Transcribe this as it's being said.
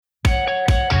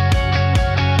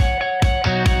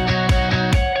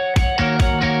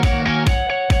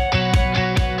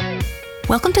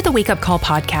Welcome to the Wake Up Call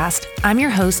podcast. I'm your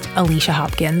host, Alicia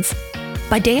Hopkins.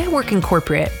 By day, I work in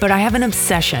corporate, but I have an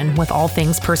obsession with all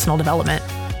things personal development.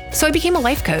 So I became a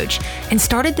life coach and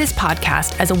started this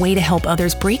podcast as a way to help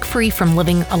others break free from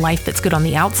living a life that's good on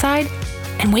the outside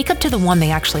and wake up to the one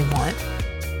they actually want.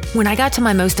 When I got to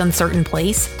my most uncertain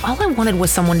place, all I wanted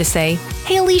was someone to say,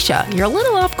 "Hey, Alicia, you're a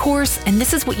little off course and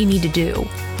this is what you need to do."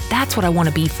 That's what I want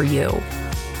to be for you.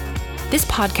 This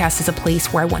podcast is a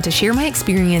place where I want to share my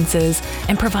experiences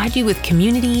and provide you with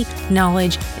community,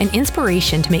 knowledge, and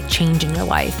inspiration to make change in your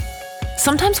life.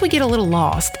 Sometimes we get a little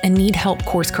lost and need help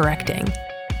course correcting.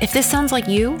 If this sounds like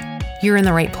you, you're in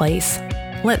the right place.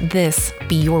 Let this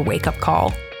be your wake-up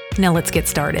call. Now let's get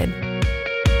started.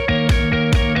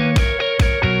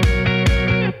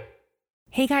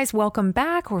 Hey guys, welcome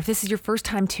back. Or if this is your first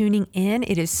time tuning in,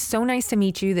 it is so nice to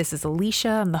meet you. This is Alicia.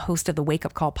 I'm the host of the Wake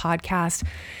Up Call podcast.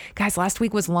 Guys, last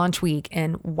week was launch week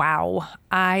and wow,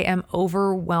 I am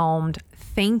overwhelmed.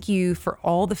 Thank you for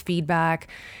all the feedback.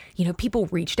 People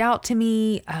reached out to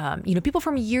me, people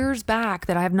from years back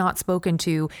that I have not spoken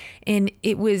to. And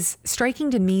it was striking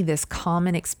to me this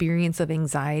common experience of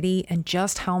anxiety and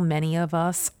just how many of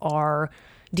us are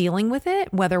dealing with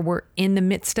it, whether we're in the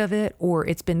midst of it or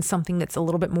it's been something that's a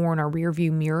little bit more in our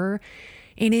rearview mirror.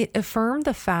 And it affirmed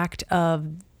the fact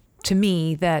to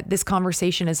me that this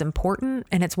conversation is important,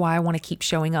 and it's why I want to keep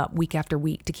showing up week after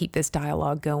week to keep this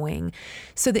dialogue going.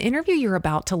 So the interview you're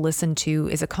about to listen to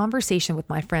is a conversation with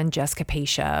my friend Jessica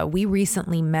Pacia. We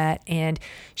recently met, and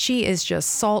she is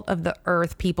just salt of the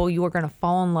earth, people. You are going to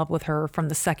fall in love with her from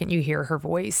the second you hear her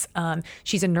voice.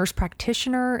 She's a nurse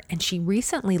practitioner, and she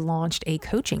recently launched a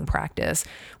coaching practice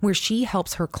where she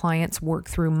helps her clients work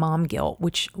through mom guilt,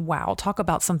 which, wow, talk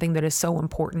about something that is so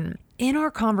important. In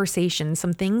our conversation,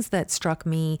 some things that struck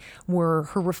me were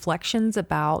her reflections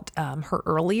about her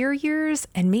earlier years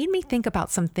and made me think about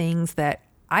some things that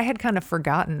I had kind of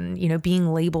forgotten,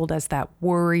 being labeled as that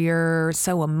worrier,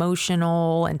 so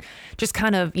emotional, and just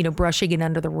kind of, brushing it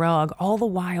under the rug. All the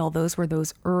while, those were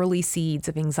those early seeds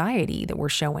of anxiety that were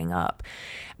showing up.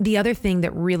 The other thing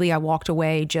that really I walked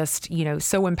away just,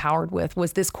 so empowered with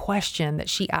was this question that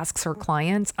she asks her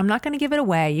clients. I'm not going to give it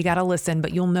away. You got to listen,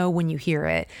 but you'll know when you hear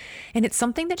it. And it's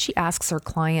something that she asks her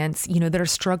clients, that are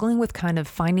struggling with kind of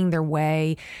finding their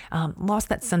way, lost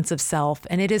that sense of self.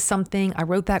 And it is something, I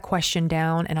wrote that question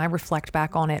down and I reflect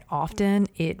back on it often.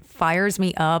 It fires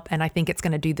me up, and I think it's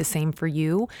going to do the same for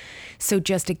you. So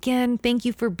just again, thank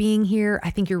you for being here.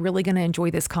 I think you're really going to enjoy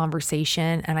this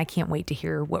conversation, and I can't wait to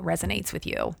hear what resonates with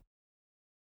you.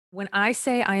 When I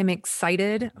say I am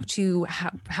excited to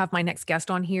have my next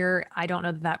guest on here, I don't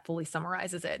know that fully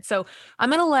summarizes it. So I'm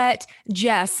going to let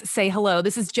Jess say hello.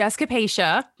 This is Jessica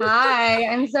Pacia. Hi,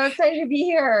 I'm so excited to be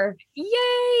here.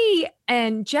 Yay.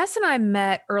 And Jess and I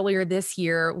met earlier this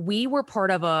year. We were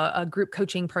part of a group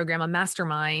coaching program, a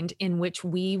mastermind, in which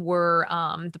we were,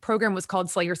 the program was called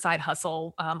Slay Your Side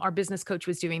Hustle. Our business coach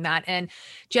was doing that. And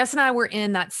Jess and I were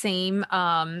in that same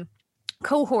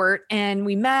cohort, and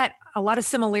we met. A lot of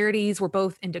similarities. We're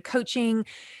both into coaching,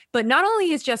 but not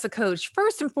only is Jess a coach,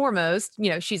 first and foremost,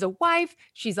 she's a wife,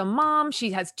 she's a mom,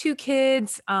 she has 2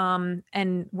 kids. And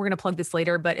we're going to plug this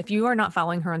later, but if you are not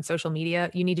following her on social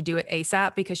media, you need to do it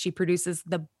ASAP because she produces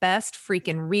the best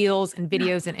freaking reels and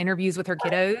videos and interviews with her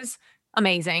kiddos.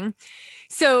 Amazing.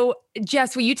 So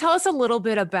Jess, will you tell us a little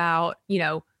bit about,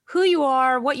 who you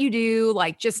are, what you do,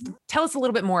 just tell us a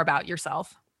little bit more about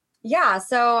yourself. Yeah.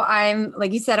 So I'm,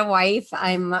 like you said, a wife.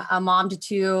 I'm a mom to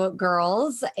 2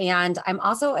 girls, and I'm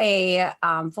also a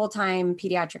full-time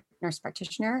pediatric nurse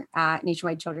practitioner at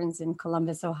Nationwide Children's in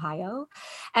Columbus, Ohio.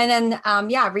 And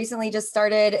then, recently just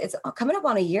started, it's coming up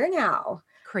on a year now.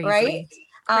 Crazy. Right?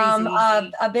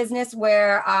 Crazy. A business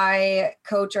where I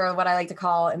coach, or what I like to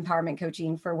call empowerment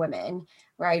coaching for women,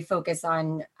 where I focus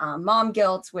on mom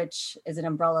guilt, which is an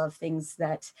umbrella of things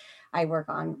that I work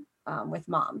on with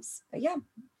moms. But yeah.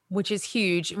 Which is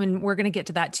huge. I mean, we're going to get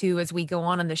to that too as we go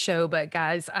on the show. But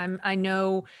guys, I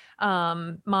know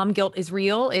mom guilt is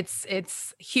real.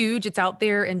 It's huge. It's out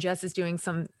there, and Jess is doing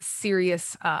some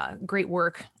serious, great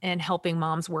work and helping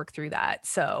moms work through that.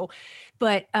 So,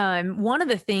 but one of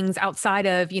the things outside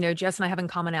of Jess and I having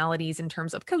commonalities in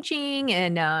terms of coaching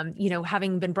and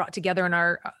having been brought together in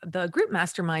the group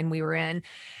mastermind we were in,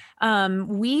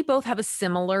 we both have a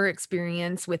similar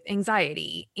experience with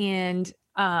anxiety. And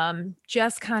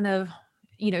Jess kind of,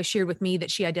 shared with me that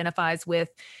she identifies with,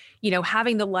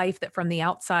 having the life that from the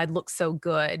outside looks so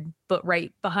good, but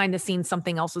right behind the scenes,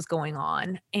 something else is going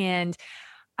on. And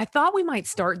I thought we might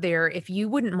start there if you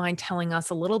wouldn't mind telling us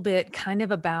a little bit kind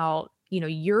of about,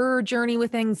 your journey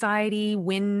with anxiety.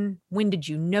 When did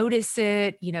you notice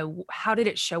it? How did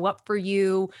it show up for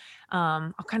you?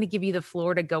 I'll kind of give you the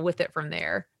floor to go with it from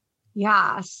there.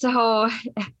 Yeah. So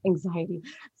anxiety.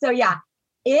 So yeah,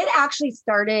 it actually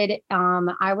started,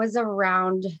 I was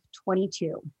around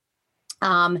 22.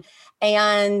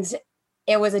 And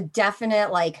it was a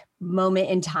definite like moment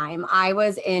in time. I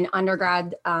was in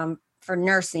undergrad, for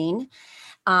nursing.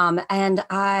 And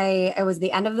it was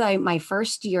the end of my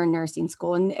first year in nursing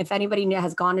school. And if anybody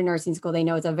has gone to nursing school, they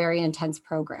know it's a very intense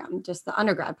program, just the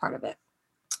undergrad part of it.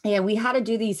 And we had to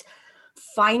do these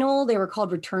they were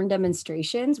called return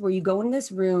demonstrations, where you go in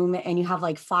this room and you have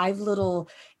like 5 little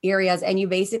areas, and you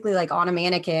basically like on a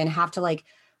mannequin have to like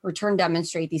return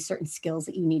demonstrate these certain skills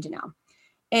that you need to know.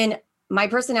 And my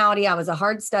personality, I was a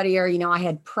hard studier. I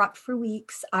had prepped for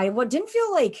weeks. I didn't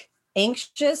feel like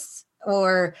anxious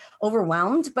or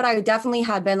overwhelmed, but I definitely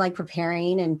had been like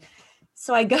preparing. And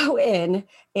so I go in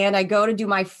and I go to do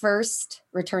my first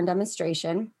return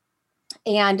demonstration,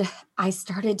 and I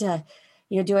started to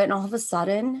do it. And all of a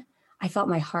sudden I felt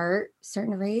my heart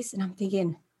starting to race, and I'm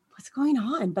thinking, what's going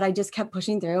on? But I just kept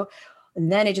pushing through. And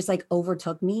then it just like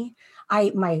overtook me.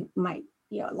 My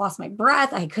lost my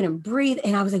breath. I couldn't breathe.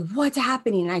 And I was like, what's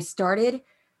happening? And I started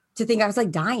to think I was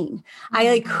like dying. I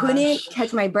like couldn't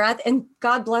catch my breath. And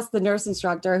God bless the nurse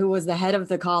instructor, who was the head of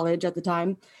the college at the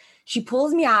time. She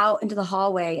pulls me out into the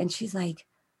hallway and she's like,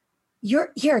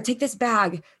 "You're here, take this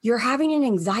bag. You're having an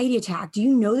anxiety attack. Do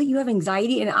you know that you have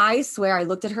anxiety?" And I swear I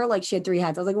looked at her like she had 3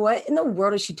 heads. I was like, what in the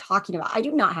world is she talking about? I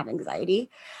do not have anxiety,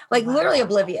 like literally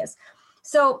oblivious.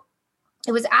 So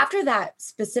it was after that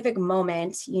specific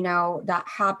moment, that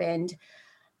happened.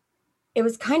 It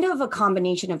was kind of a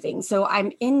combination of things. So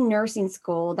I'm in nursing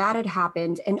school, that had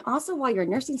happened. And also while you're in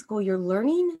nursing school, you're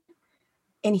learning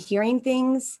and hearing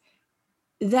things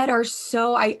that are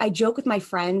so, I joke with my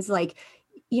friends, like,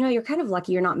 you're kind of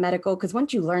lucky you're not medical, because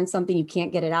once you learn something, you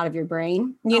can't get it out of your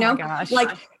brain, Oh my gosh.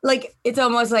 Like it's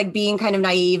almost like being kind of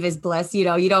naive is bliss. You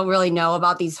don't really know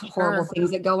about these horrible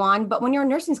things that go on. But when you're in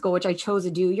nursing school, which I chose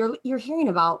to do, you're hearing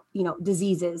about,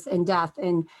 diseases and death,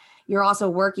 and you're also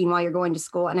working while you're going to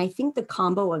school. And I think the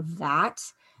combo of that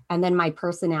and then my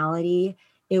personality,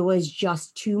 it was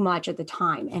just too much at the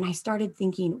time. And I started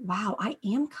thinking, wow, I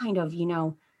am kind of,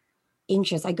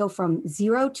 anxious. I go from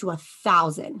 0 to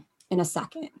 1,000 in a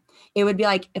second. It would be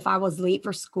like if I was late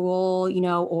for school,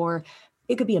 or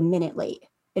it could be a minute late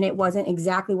and it wasn't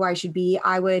exactly where I should be.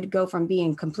 I would go from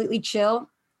being completely chill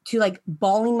to like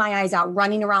bawling my eyes out,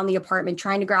 running around the apartment,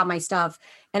 trying to grab my stuff.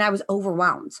 And I was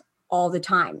overwhelmed all the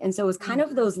time. And so it was kind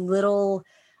of those little,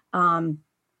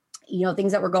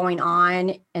 things that were going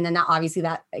on. And then obviously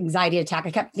that anxiety attack,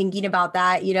 I kept thinking about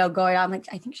that, going on. I'm like,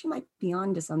 I think she might be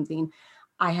on to something.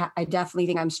 I definitely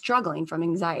think I'm struggling from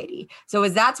anxiety. So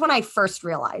that's when I first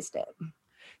realized it.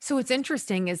 So what's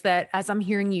interesting is that as I'm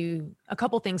hearing you, a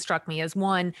couple things struck me. As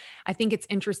one, I think it's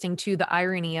interesting too, the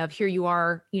irony of here you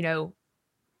are,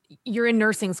 you're in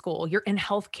nursing school, you're in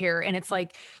healthcare, and it's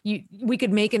like we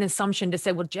could make an assumption to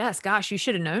say, well, Jess, gosh, you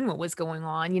should have known what was going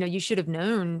on. You should have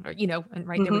known, or, and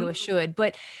right there we go with should.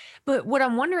 But what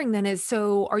I'm wondering then is,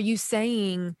 so are you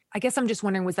saying, I guess I'm just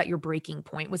wondering, was that your breaking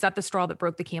point? Was that the straw that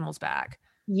broke the camel's back?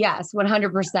 Yes,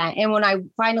 100%. And when I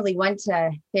finally went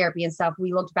to therapy and stuff,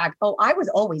 we looked back. Oh, I was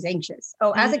always anxious.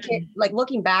 Oh, as a kid, like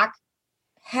looking back,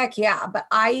 heck yeah. But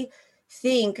I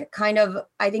think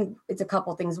it's a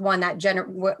couple things. One, that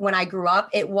when I grew up,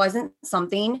 it wasn't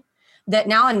something that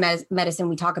now in medicine,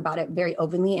 we talk about it very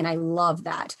openly. And I love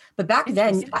that. But back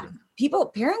then,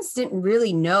 parents didn't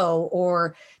really know,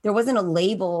 or there wasn't a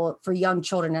label for young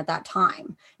children at that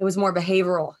time. It was more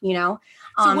behavioral,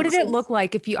 So what did it look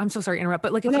like I'm so sorry to interrupt,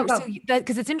 but like,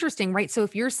 because it's interesting, right? So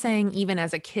if you're saying, even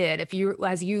as a kid, what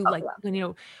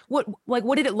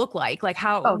did it look like? Like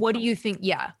what do you think?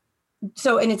 Yeah.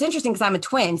 So, and it's interesting because I'm a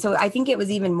twin. So I think it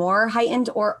was even more heightened,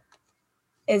 or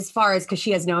as far as, because she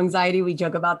has no anxiety. We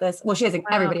joke about this. Well,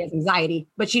 everybody has anxiety,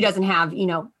 but she doesn't have,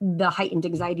 the heightened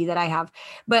anxiety that I have.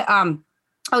 But,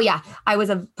 oh yeah, I was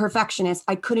a perfectionist.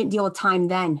 I couldn't deal with time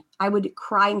then. I would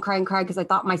cry and cry and cry because I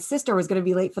thought my sister was going to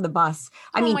be late for the bus.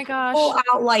 My gosh. Full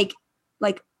out like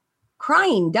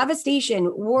crying,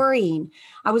 devastation, worrying.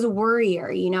 I was a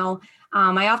worrier,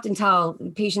 I often tell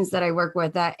patients that I work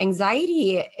with that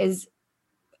anxiety is,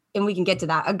 and we can get to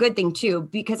that, a good thing too,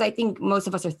 because I think most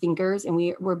of us are thinkers, and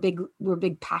we're big,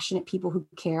 passionate people who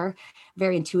care,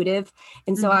 very intuitive.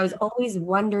 And so I was always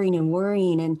wondering and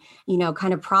worrying and,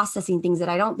 kind of processing things that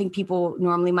I don't think people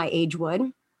normally my age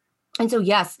would. And so,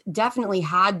 yes, definitely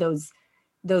had those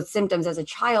symptoms as a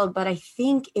child, but I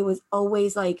think it was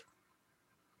always like,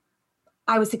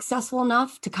 I was successful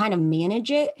enough to kind of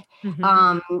manage it.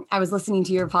 I was listening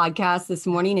to your podcast this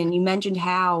morning and you mentioned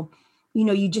how,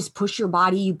 you just push your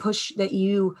body, you push that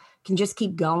you can just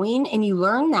keep going and you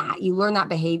learn that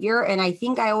behavior. And I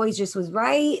think I always just was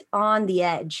right on the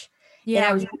edge.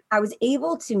 Yeah. And I was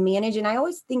able to manage. And I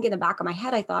always think in the back of my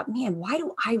head, I thought, man, why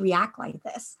do I react like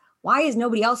this? Why is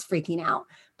nobody else freaking out?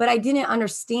 But I didn't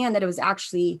understand that it was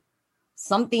actually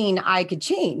something I could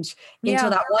change until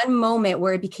that one moment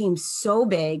where it became so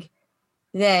big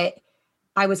that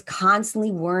I was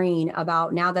constantly worrying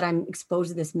about, now that I'm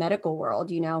exposed to this medical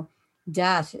world,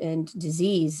 death and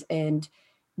disease. And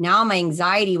now my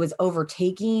anxiety was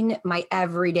overtaking my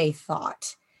everyday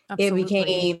thought. Absolutely.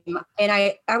 It became, and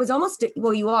I was almost,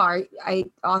 well, I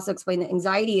also explained that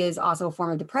anxiety is also a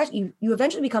form of depression. You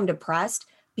eventually become depressed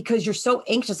because you're so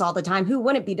anxious all the time. Who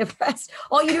wouldn't be depressed?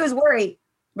 All you do is worry,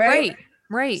 right?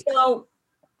 Right. So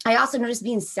I also noticed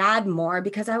being sad more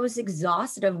because I was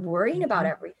exhausted of worrying about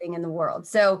everything in the world.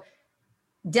 So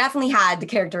definitely had the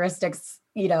characteristics,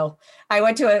 I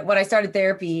went to it when I started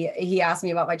therapy. He asked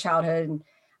me about my childhood and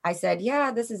I said,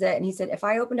 yeah, this is it. And he said, if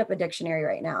I opened up a dictionary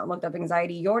right now and looked up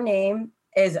anxiety, your name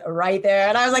is right there.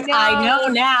 And I was like, no. I know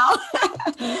now.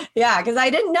 Yeah, because I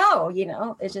didn't know,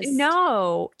 it's just.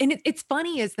 No. And it's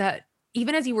funny is that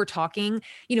even as you were talking,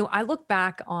 I look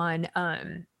back on,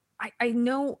 I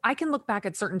know I can look back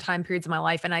at certain time periods of my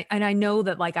life and I know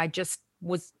that like, I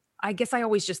guess I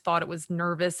always just thought it was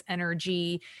nervous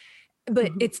energy.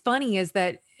 But it's funny is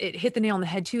that it hit the nail on the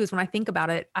head too, is when I think about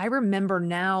it, I remember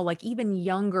now, like even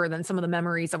younger than some of the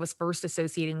memories I was first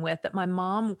associating with, that my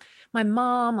mom,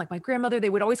 like my grandmother,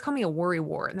 they would always call me a worry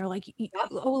wart. And they're like,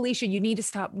 oh, Alicia, you need to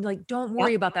stop. Like, don't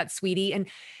worry about that, sweetie. And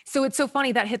so it's so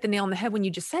funny that hit the nail on the head when you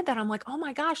just said that. I'm like, oh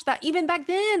my gosh, that even back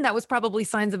then, that was probably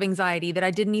signs of anxiety that I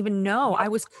didn't even know.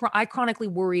 I chronically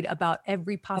worried about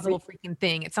every possible freaking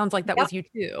thing. It sounds like that was you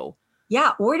too.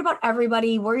 Yeah, worried about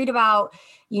everybody, worried about,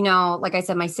 like I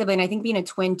said, my sibling. I think being a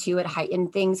twin too, it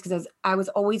heightened things because I was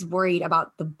always worried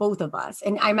about the both of us.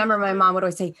 And I remember my mom would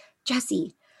always say,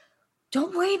 Jessie,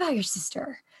 don't worry about your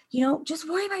sister, just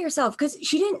worry about yourself. Because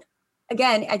she didn't,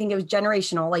 again, I think it was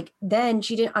generational. Like then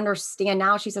she didn't understand.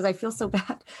 Now she says, I feel so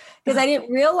bad because I didn't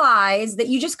realize that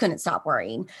you just couldn't stop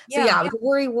worrying. So I was a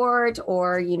worry wart,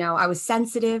 or, I was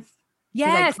sensitive.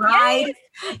 Yes. Oh my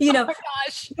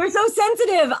gosh. You're so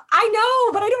sensitive. I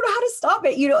know, but I don't know how to stop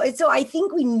it. So I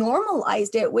think we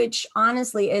normalized it, which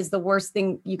honestly is the worst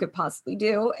thing you could possibly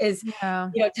do is,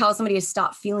 tell somebody to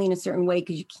stop feeling a certain way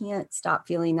because you can't stop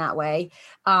feeling that way.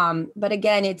 But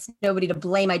again, it's nobody to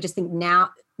blame. I just think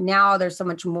now there's so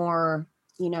much more,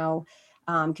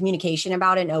 communication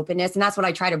about it and openness. And that's what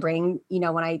I try to bring,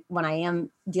 when I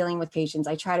am dealing with patients,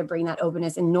 I try to bring that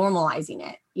openness and normalizing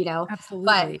it,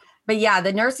 Absolutely. But yeah,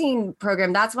 the nursing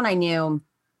program, that's when I knew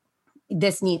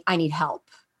I need help.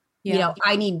 Yeah.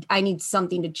 I need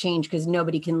something to change because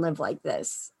nobody can live like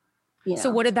this.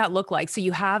 So what did that look like? So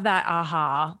you have that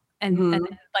aha and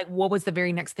like, what was the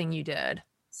very next thing you did?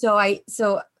 So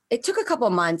it took a couple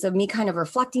of months of me kind of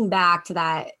reflecting back to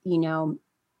that,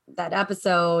 that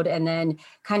episode and then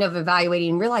kind of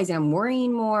evaluating, realizing I'm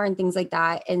worrying more and things like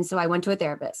that. And so I went to a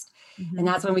therapist and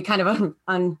that's when we kind of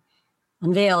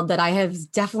unveiled that I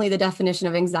have definitely the definition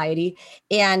of anxiety.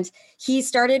 And he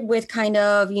started with kind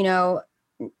of,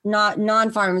 not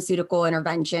non-pharmaceutical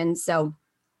interventions. So,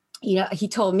 he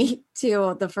told me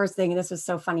to the first thing, and this was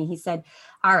so funny. He said,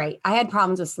 all right, I had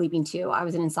problems with sleeping too. I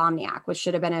was an insomniac, which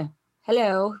should have been a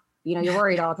hello, you're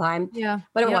worried all the time,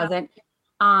 but it wasn't.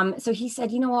 So he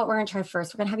said, you know what, we're going to try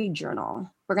first. We're going to have you journal.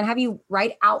 We're going to have you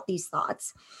write out these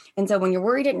thoughts. And so when you're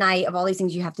worried at night of all these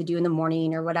things you have to do in the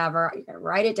morning or whatever, you're going to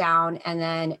write it down and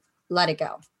then let it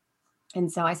go.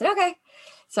 And so I said, okay.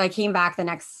 So I came back the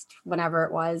next, whenever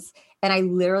it was, and I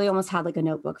literally almost had like a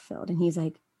notebook filled. And he's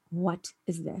like, what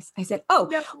is this? I said,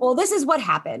 well, this is what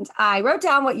happened. I wrote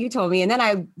down what you told me and then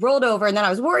I rolled over and then I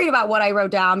was worried about what I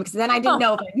wrote down because then I didn't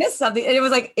know if I missed something. And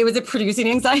it was a producing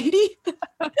anxiety.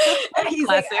 And he's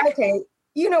like, okay,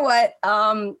 you know what?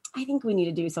 I think we need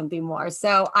to do something more.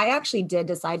 So I actually did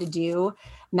decide to do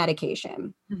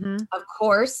medication. Of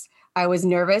course, I was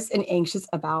nervous and anxious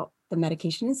about the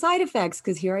medication and side effects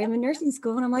because here I am in nursing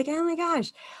school and I'm like, oh my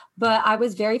gosh. But I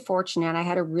was very fortunate. I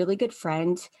had a really good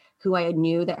friend who I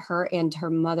knew that her and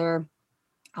her mother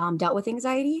dealt with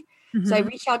anxiety. So I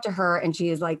reached out to her and she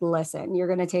is like, listen, you're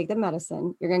going to take the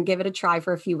medicine. You're going to give it a try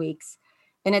for a few weeks.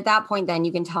 And at that point, then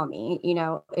you can tell me,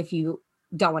 if you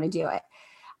don't want to do it.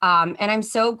 And I'm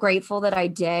so grateful that I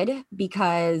did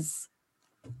because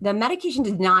the medication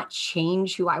did not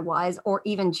change who I was or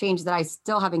even change that I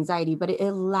still have anxiety, but it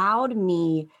allowed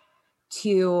me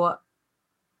to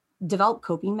develop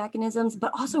coping mechanisms,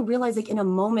 but also realize like in a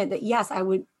moment that yes, I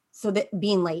would, so that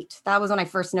being late, that was when I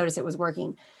first noticed it was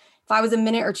working. If I was a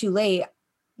minute or two late,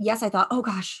 yes, I thought, oh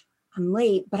gosh, I'm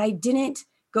late, but I didn't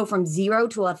go from 0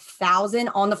 to 1,000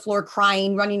 on the floor,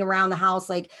 crying, running around the house.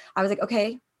 Like I was like,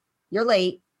 okay, you're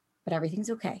late, but everything's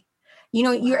okay. You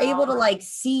know, you're able to like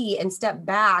see and step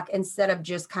back instead of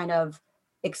just kind of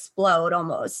explode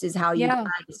almost is how you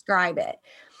describe it.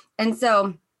 And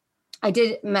so I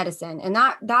did medicine, and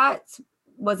that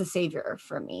was a savior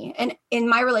for me. And in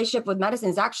my relationship with medicine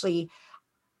is actually,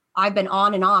 I've been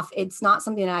on and off. It's not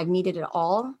something that I've needed at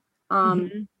all.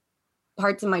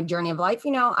 Parts of my journey of life,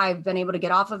 you know, I've been able to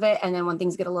get off of it. And then when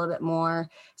things get a little bit more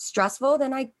stressful,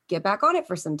 then I get back on it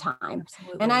for some time.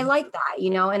 Absolutely. And I like that, you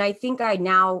know, and I think I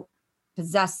now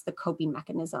possess the coping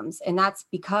mechanisms. And that's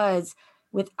because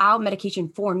without medication,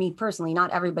 for me personally,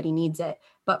 not everybody needs it,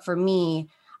 but for me,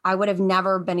 I would have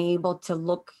never been able to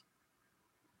look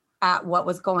at what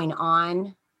was going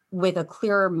on with a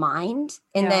clearer mind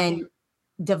and then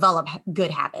develop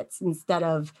good habits instead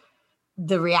of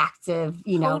the reactive,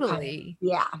 you know. Totally.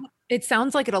 Yeah. It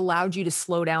sounds like it allowed you to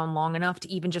slow down long enough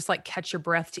to even just like catch your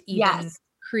breath to even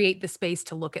create the space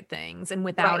to look at things. And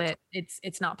without it,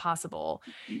 it's not possible.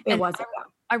 It wasn't.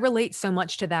 I relate so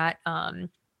much to that.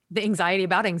 The anxiety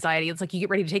about anxiety. It's like you get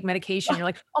ready to take medication. You're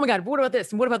like, oh my God, what about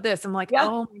this? And what about this? I'm like,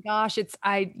 oh my gosh,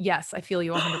 I feel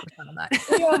you 100% on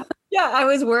that. I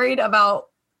was worried about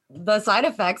the side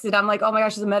effects and I'm like, oh my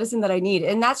gosh, it's a medicine that I need.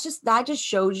 And that just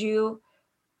shows you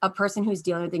a person who's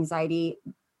dealing with anxiety.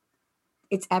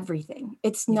 It's everything.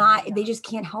 It's not, they just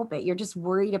can't help it. You're just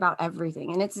worried about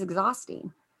everything and it's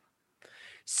exhausting.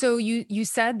 So you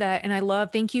said that,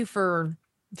 and thank you for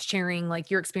sharing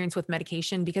like your experience with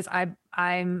medication, because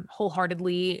I'm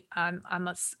wholeheartly,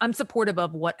 I'm supportive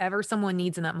of whatever someone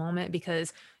needs in that moment,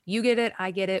 because you get it,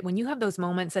 I get it. When you have those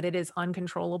moments that it is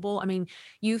uncontrollable, I mean,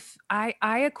 I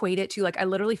equate it to like, I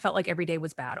literally felt like every day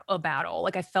was a battle.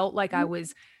 Like I felt like I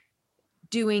was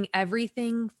doing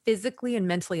everything physically and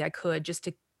mentally I could just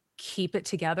to keep it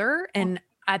together. And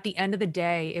at the end of the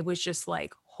day, it was just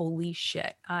like, holy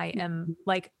shit, I'm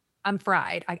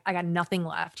fried. I got nothing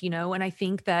left, you know? And I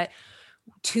think that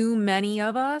too many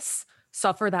of us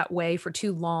suffer that way for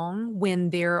too long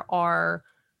when there are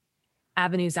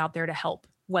avenues out there to help,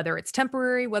 whether it's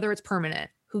temporary, whether it's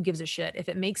permanent. Who gives a shit? If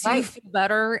it makes you feel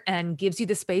better and gives you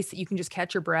the space that you can just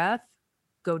catch your breath,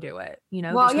 go do it. You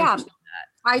know? Well, yeah.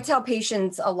 I tell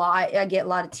patients a lot, I get a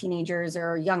lot of teenagers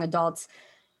or young adults,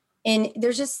 and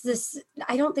there's just this,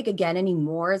 I don't think again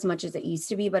anymore as much as it used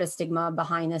to be, but a stigma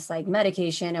behind this like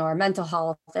medication or mental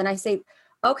health. And I say,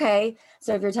 okay,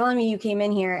 so if you're telling me you came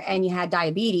in here and you had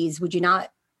diabetes, would you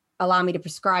not allow me to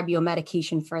prescribe you a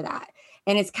medication for that?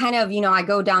 And it's kind of, you know, I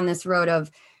go down this road of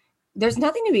there's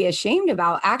nothing to be ashamed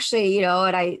about actually, you know,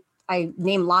 and I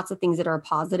name lots of things that are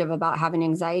positive about having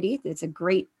anxiety. There's some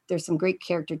great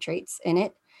character traits in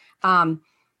it.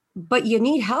 But you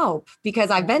need help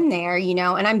because I've been there, you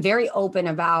know, and I'm very open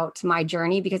about my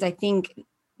journey because I think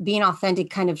being authentic,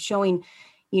 kind of showing,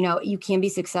 you know, you can be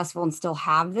successful and still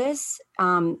have this.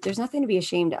 There's nothing to be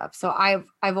ashamed of. So I've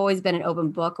always been an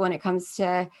open book when it comes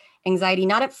to anxiety,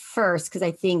 not at first, because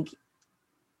I think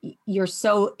you're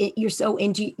so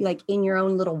into like in your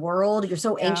own little world, you're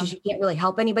so anxious, you can't really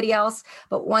help anybody else.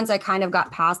 But once I kind of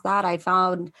got past that, I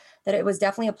found that it was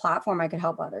definitely a platform I could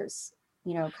help others,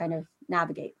 you know, kind of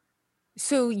navigate.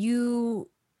 So you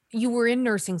were in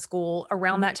nursing school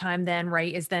around that time then,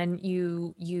 right? Is then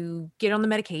you get on the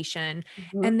medication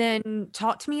and then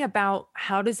talk to me about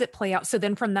how does it play out? So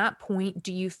then from that point,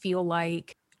 do you feel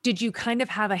like, did you kind of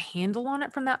have a handle on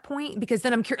it from that point? Because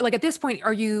then I'm curious, like at this point,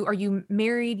 are you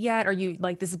married yet? Are you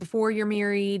like, this is before you're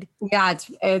married? Yeah,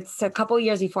 it's a couple of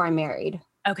years before I'm married.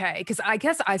 Okay. Because I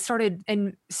guess I started,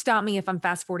 and stop me if I'm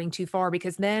fast forwarding too far,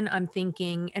 because then I'm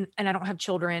thinking, and I don't have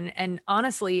children. And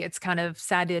honestly, it's kind of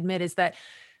sad to admit is that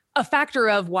a factor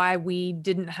of why we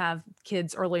didn't have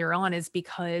kids earlier on is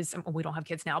because we don't have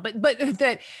kids now, but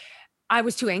that I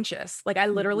was too anxious. Like I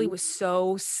literally was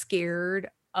so scared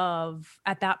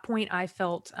at that point, I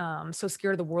felt so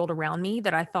scared of the world around me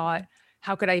that I thought,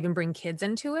 how could I even bring kids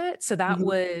into it? So that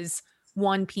was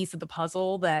one piece of the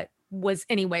puzzle that was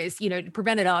anyways, you know,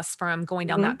 prevented us from going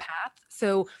down that path.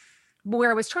 So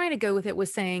where I was trying to go with it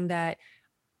was saying that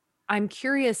I'm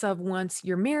curious of once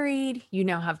you're married, you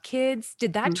now have kids,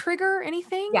 did that trigger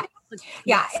anything? Yeah.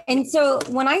 Yeah. And so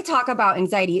when I talk about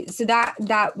anxiety, so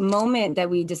that moment that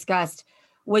we discussed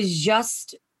was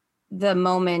just the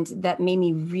moment that made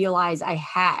me realize I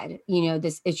had, you know,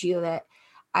 this issue that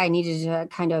I needed to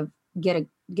kind of get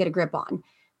a grip on.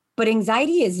 But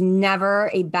anxiety is never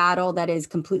a battle that is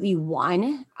completely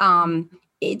won.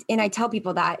 and I tell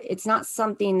people that it's not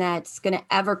something that's going to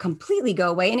ever completely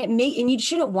go away, and and you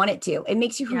shouldn't want it to. It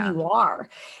makes you who you are.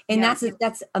 And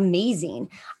that's amazing.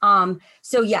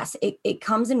 So yes, it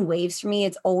comes in waves for me.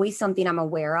 It's always something I'm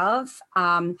aware of.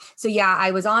 So yeah, I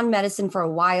was on medicine for a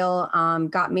while,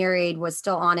 got married, was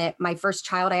still on it. My first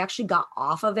child, I actually got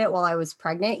off of it while I was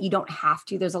pregnant. You don't have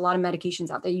to. There's a lot of medications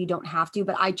out there. You don't have to,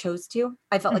 but I chose to.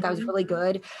 I felt like I was really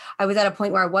good. I was at a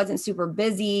point where I wasn't super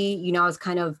busy. I was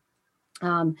kind of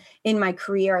in my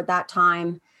career at that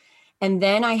time. And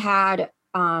then I had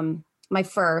my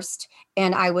first,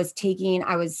 and I was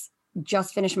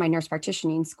just finished my nurse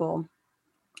practitioning school,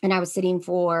 and I was sitting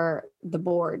for the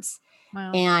boards.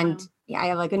 Wow. And I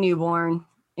have like a newborn,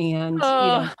 and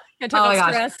oh my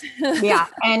gosh. Yeah.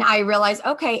 And I realized,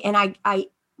 okay. And I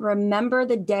remember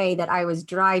the day that I was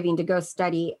driving to go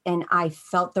study, and I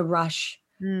felt the rush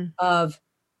of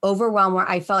overwhelm, where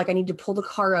I felt like I need to pull the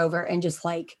car over and just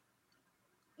like,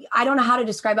 I don't know how to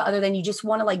describe it other than you just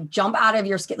want to like jump out of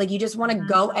your skin. Like you just want to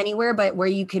go anywhere but where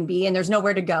you can be, and there's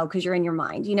nowhere to go because you're in your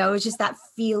mind. It's just that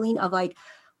feeling of like,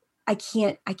 I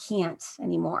can't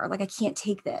anymore. Like I can't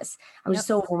take this. I was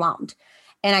so overwhelmed.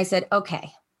 And I said,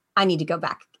 okay, I need to go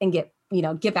back and get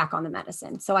back on the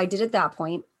medicine. So I did at that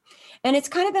point. And it's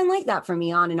kind of been like that for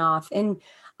me on and off. And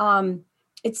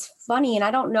it's funny. And I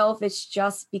don't know if it's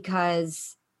just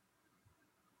because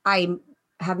I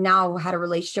have now had a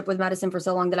relationship with medicine for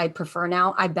so long that I prefer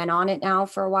now. I've been on it now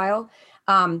for a while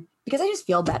because I just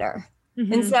feel better.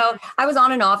 And so I was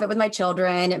on and off it with my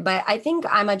children, but I think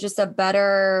I'm just a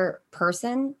better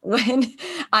person when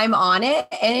I'm on it.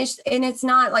 And it's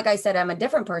not like I said, I'm a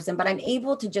different person, but I'm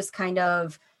able to just kind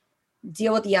of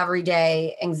deal with the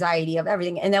everyday anxiety of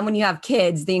everything. And then when you have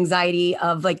kids, the anxiety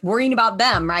of like worrying about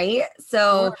them. Right.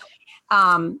 So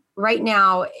right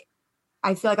now,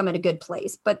 I feel like I'm in a good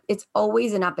place, but it's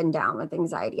always an up and down with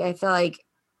anxiety. I feel like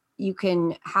you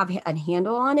can have a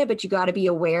handle on it, but you got to be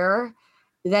aware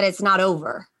that it's not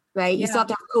over, right? You still have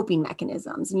to have coping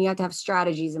mechanisms, and you have to have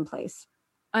strategies in place.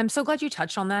 I'm so glad you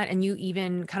touched on that. And you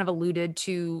even kind of alluded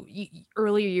to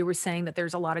earlier, you were saying that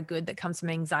there's a lot of good that comes from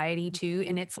anxiety too.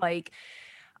 And it's like,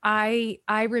 I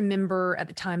remember at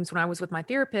the times when I was with my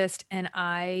therapist, and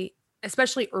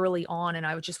especially early on, and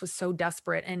I was so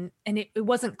desperate, and it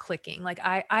wasn't clicking. Like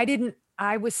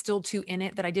I was still too in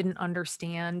it that I didn't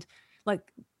understand. Like,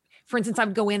 for instance, I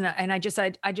would go in and I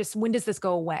just, when does this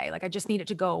go away? Like, I just need it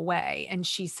to go away. And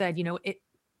she said,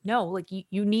 no, like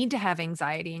you need to have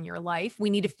anxiety in your life. We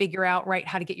need to figure out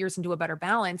how to get yours into a better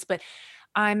balance. But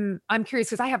I'm curious,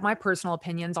 because I have my personal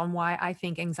opinions on why I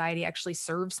think anxiety actually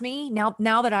serves me now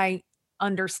that I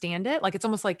understand it. Like, it's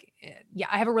almost like,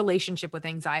 I have a relationship with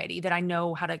anxiety that I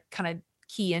know how to kind of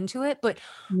key into it. But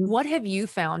what have you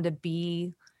found to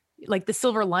be like the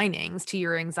silver linings to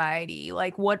your anxiety?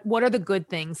 Like what are the good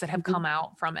things that have come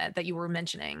out from it that you were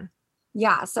mentioning?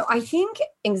 Yeah. So I think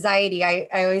anxiety, I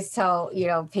always tell,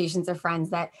 patients or friends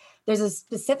that there's a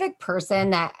specific person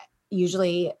that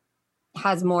usually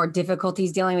has more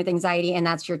difficulties dealing with anxiety. And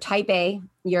that's your type A,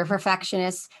 you're a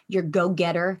perfectionist, you're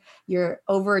go-getter, you're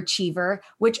overachiever,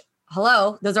 which,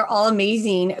 hello, those are all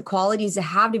amazing qualities to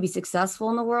have to be successful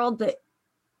in the world. But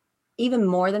even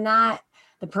more than that,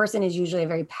 the person is usually a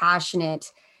very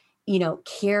passionate,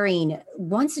 caring,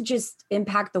 wants to just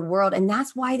impact the world. And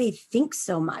that's why they think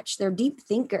so much. They're deep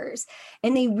thinkers,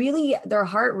 and their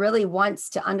heart really wants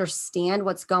to understand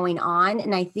what's going on.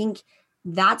 And I think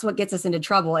that's what gets us into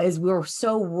trouble, is we're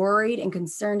so worried and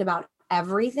concerned about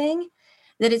everything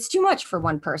that it's too much for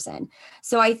one person.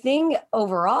 So I think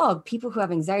overall, people who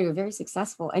have anxiety are very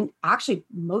successful. And actually,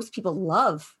 most people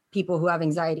love people who have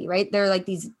anxiety, right? They're like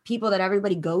these people that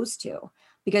everybody goes to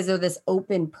because they're this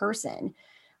open person.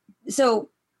 So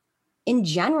in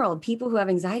general, people who have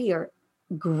anxiety are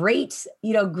great,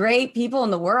 great people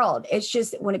in the world. It's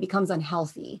just when it becomes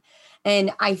unhealthy.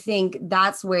 And I think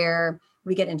that's where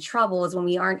we get in trouble, is when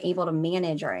we aren't able to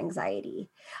manage our anxiety.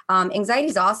 Anxiety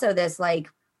is also this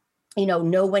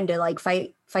know when to like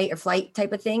fight or flight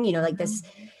type of thing, like this,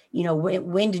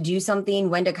 when to do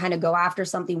something, when to kind of go after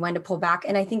something, when to pull back.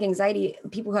 And I think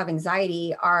people who have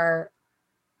anxiety are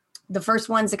the first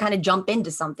ones to kind of jump into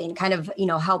something, kind of,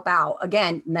 help out.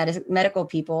 Again, medical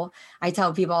people, I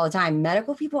tell people all the time,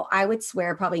 medical people, I would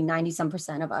swear probably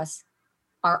 90% of us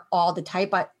are all the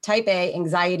type A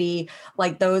anxiety,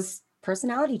 like those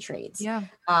personality traits. Yeah.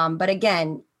 But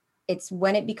again, it's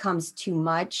when it becomes too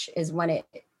much is when it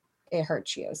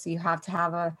hurts you. So you have to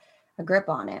have a grip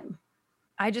on it.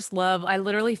 I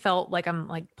literally felt like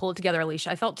pull it together,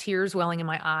 Alicia. I felt tears welling in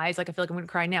my eyes. Like, I feel like I'm going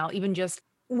to cry now, even just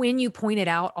when you pointed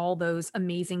out all those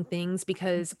amazing things,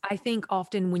 because I think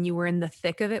often when you were in the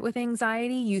thick of it with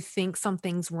anxiety, you think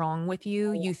something's wrong with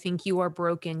you. You think you are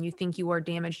broken. You think you are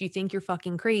damaged. You think you're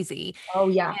fucking crazy. Oh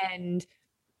yeah. And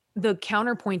the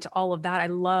counterpoint to all of that, I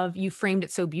love you framed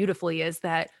it so beautifully, is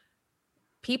that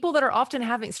people that are often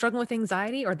struggling with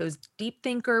anxiety are those deep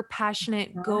thinker,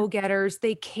 passionate go-getters.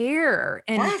 They care.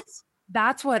 And Yes.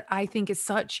 that's what I think is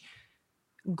such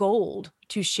gold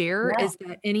to share, Yeah. is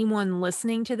that anyone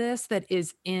listening to this that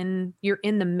you're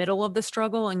in the middle of the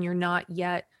struggle and you're not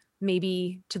yet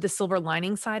maybe to the silver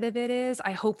lining side of it, is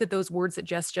I hope that those words that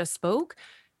Jess just spoke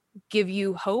give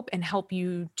you hope and help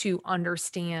you to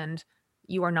understand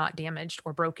you are not damaged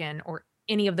or broken or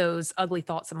any of those ugly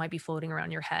thoughts that might be floating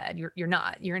around your head. You're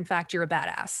not. You're, in fact, you're a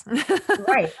badass.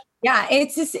 Right. Yeah.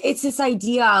 It's this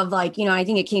idea of like, I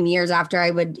think it came years after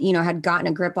I would, had gotten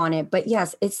a grip on it. But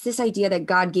yes, it's this idea that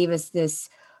God gave us this,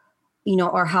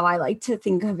 or how I like to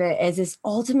think of it as this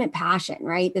ultimate passion,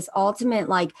 right? This ultimate,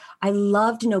 like, I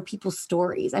love to know people's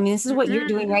stories. I mean, this is what you're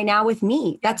doing right now with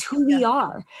me. That's who we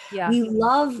are. Yeah. We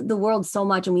love the world so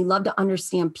much, and we love to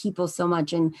understand people so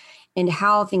much, and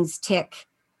how things tick.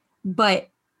 But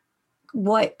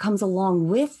what comes along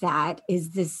with that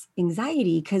is this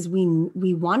anxiety, because we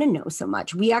want to know so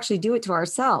much. We actually do it to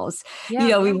ourselves.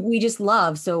 Yeah. We just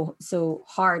love so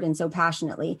hard and so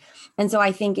passionately. And so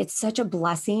I think it's such a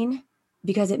blessing,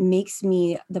 because it makes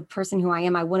me the person who I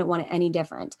am. I wouldn't want it any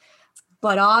different.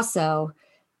 But also,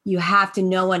 you have to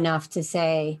know enough to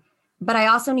say, but I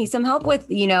also need some help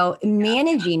with,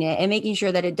 managing it and making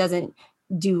sure that it doesn't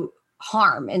do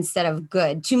harm instead of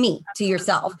good to me, to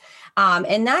yourself.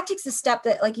 And that takes a step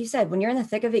that, like you said, when you're in the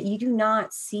thick of it, you do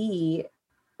not see,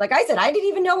 like I said, I didn't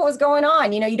even know what was going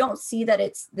on. You don't see that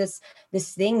it's this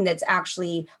thing that's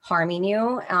actually harming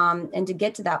you. And to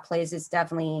get to that place is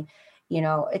definitely,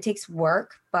 it takes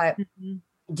work, but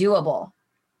doable.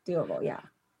 Yeah.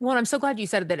 Well, I'm so glad you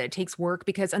said that it takes work,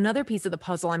 because another piece of the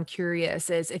puzzle I'm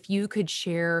curious is if you could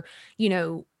share,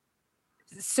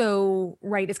 so,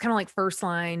 right, it's kind of like first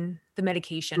line, the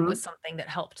medication was something that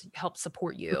helped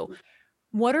support you.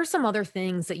 What are some other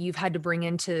things that you've had to bring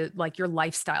into like your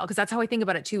lifestyle? Because that's how I think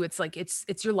about it too. It's like it's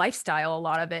your lifestyle, a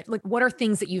lot of it. Like, what are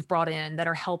things that you've brought in that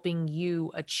are helping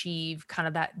you achieve kind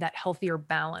of that healthier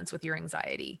balance with your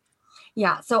anxiety?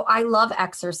 Yeah. So I love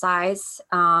exercise.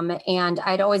 And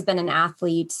I'd always been an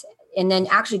athlete. And then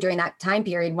actually during that time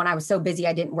period when I was so busy,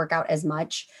 I didn't work out as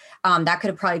much. That could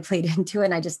have probably played into it,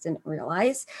 and I just didn't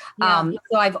realize. Yeah.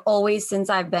 So I've always, since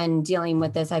I've been dealing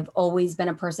with this, I've always been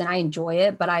a person, I enjoy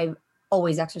it, but I've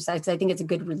always exercised. I think it's a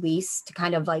good release to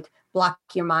kind of like block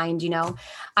your mind.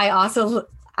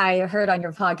 I heard on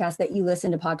your podcast that you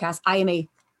listen to podcasts.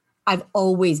 I've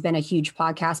always been a huge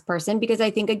podcast person, because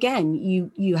I think, again,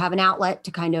 you have an outlet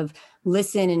to kind of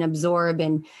listen and absorb.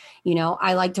 And,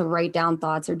 I like to write down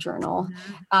thoughts or journal.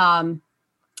 And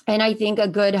I think a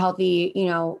good, healthy,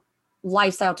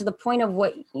 lifestyle, to the point of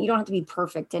what, you don't have to be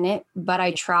perfect in it, but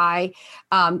I try.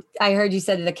 I heard you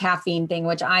said the caffeine thing,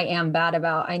 which I am bad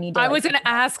about. I was going to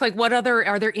ask, like, are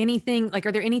there any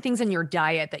things in your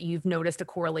diet that you've noticed a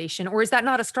correlation, or is that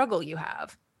not a struggle you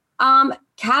have?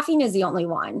 Caffeine is the only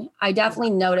one. I definitely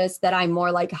noticed that I'm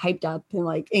more like hyped up and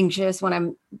like anxious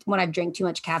when I've drank too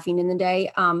much caffeine in the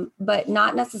day. But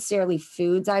not necessarily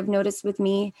foods I've noticed with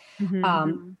me.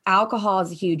 Alcohol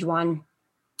is a huge one.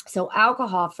 So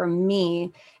alcohol for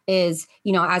me is,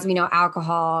 as we know,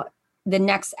 alcohol,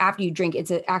 after you drink,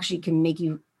 actually can make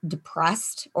you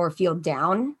depressed or feel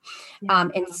down.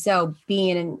 And so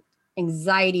being an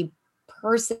anxiety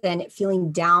person,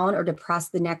 feeling down or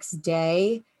depressed the next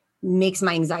day makes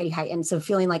my anxiety heighten. So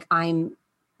feeling like I'm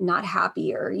not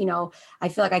happy, or, I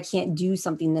feel like I can't do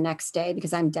something the next day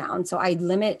because I'm down. So I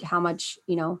limit how much,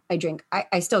 I drink.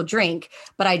 I still drink,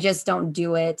 but I just don't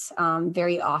do it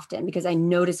very often, because I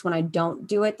notice when I don't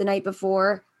do it the night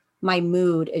before, my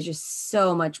mood is just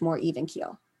so much more even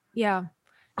keel. Yeah.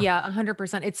 Yeah,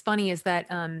 100%. It's funny is that,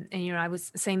 and I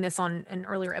was saying this on an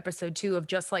earlier episode too, of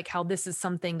just like how this is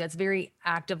something that's very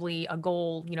actively a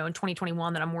goal, in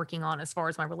 2021 that I'm working on as far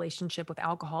as my relationship with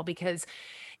alcohol, because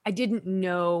I didn't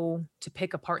know to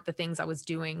pick apart the things I was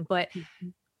doing, but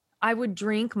I would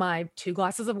drink my 2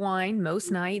 glasses of wine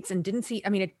most nights and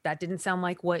that didn't sound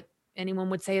like what anyone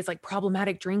would say is like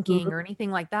problematic drinking or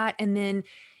anything like that. And then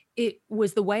it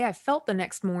was the way I felt the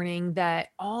next morning that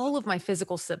all of my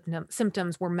physical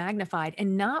symptoms were magnified.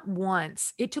 And not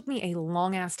once, it took me a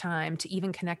long ass time to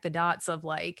even connect the dots of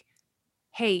like,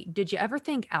 hey, did you ever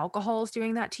think alcohol is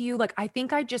doing that to you? Like, I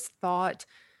think I just thought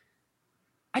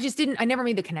I never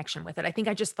made the connection with it. I think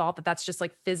I just thought that that's just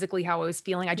like physically how I was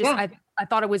feeling. Yeah. I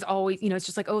thought it was always, it's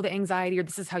just like, oh, the anxiety or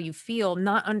this is how you feel,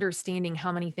 not understanding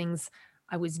how many things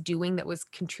I was doing that was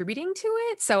contributing to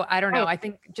it. So I don't know. Right. I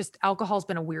think just alcohol's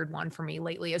been a weird one for me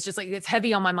lately. It's just like, it's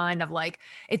heavy on my mind of like,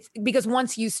 it's because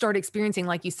once you start experiencing,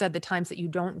 like you said, the times that you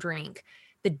don't drink,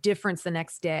 the difference the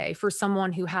next day for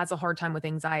someone who has a hard time with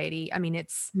anxiety. I mean,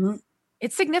 Mhm.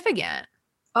 it's significant.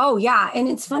 Oh yeah, and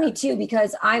it's funny too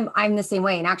because I'm the same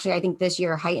way. And actually, I think this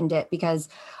year heightened it because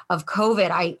of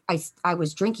COVID. I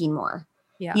was drinking more.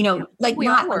 Yeah. Like We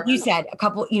all not like were. you said, a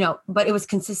couple, but it was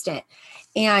consistent.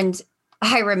 And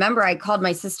I remember I called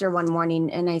my sister one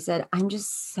morning and I said, I'm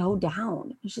just so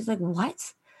down. And she's like,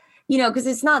 what? Because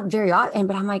it's not very often,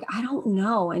 but I'm like, I don't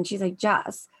know. And she's like,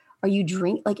 Jess, are you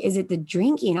like, is it the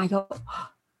drinking? I go,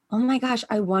 oh my gosh,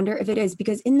 I wonder if it is,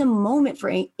 because in the moment for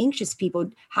anxious people,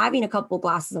 having a couple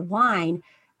glasses of wine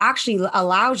actually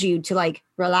allows you to like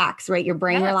relax, right? Your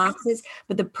brain Yes. relaxes.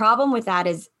 But the problem with that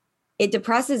is it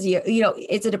depresses you,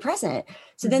 it's a depressant.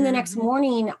 So then the next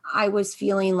morning I was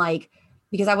feeling like,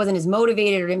 because I wasn't as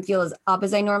motivated or didn't feel as up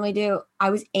as I normally do, I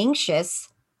was anxious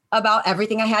about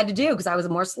everything I had to do because I was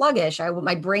more sluggish.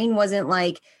 My brain wasn't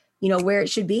like, where it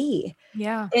should be.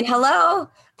 Yeah. And hello,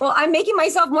 well, I'm making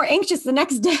myself more anxious the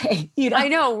next day. I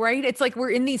know, right? It's like we're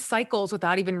in these cycles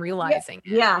without even realizing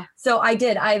it. Yeah. So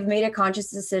I've made a conscious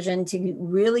decision to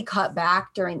really cut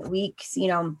back during the weeks,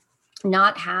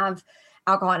 not have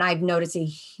alcohol. And I've noticed a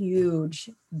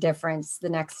huge difference the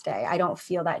next day. I don't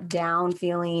feel that down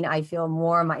feeling. I feel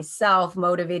more myself,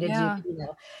 motivated Yeah.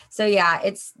 So yeah,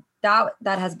 it's that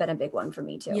has been a big one for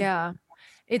me too. Yeah.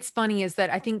 It's funny is that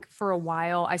I think for a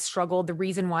while I struggled. The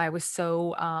reason why I was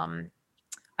so,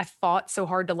 I fought so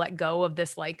hard to let go of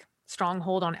this like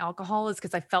stronghold on alcohol is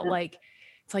because I felt like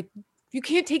it's like, you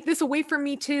can't take this away from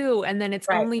me too. And then it's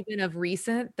Right. only been of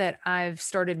recent that I've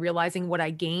started realizing what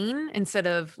I gain instead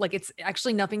of like, it's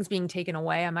actually nothing's being taken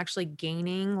away. I'm actually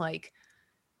gaining, like,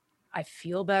 I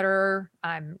feel better.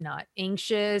 I'm not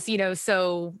anxious,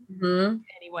 so Mhm.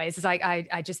 anyways, it's like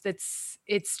I just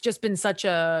it's just been such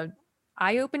a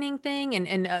eye-opening thing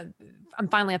and I'm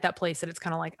finally at that place that it's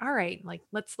kind of like, all right, like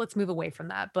let's move away from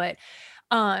that. But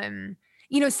um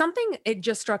something it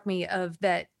just struck me of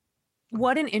that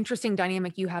what an interesting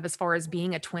dynamic you have as far as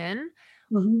being a twin.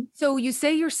 Mhm. So you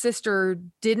say your sister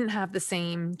didn't have the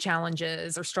same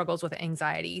challenges or struggles with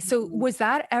anxiety. So Mhm. was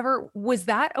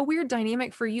that a weird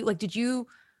dynamic for you? Like did you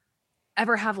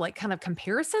ever have like kind of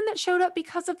comparison that showed up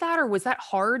because of that? Or was that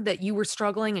hard that you were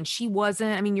struggling and she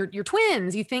wasn't? I mean, you're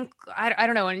twins, you think, I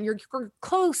don't know, and you're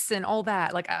close and all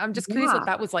that. Like, I'm just curious Yeah. what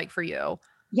that was like for you.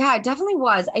 Yeah, it definitely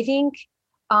was. I think,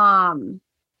 um,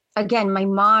 again, my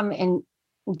mom and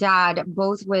dad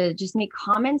both would just make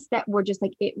comments that were just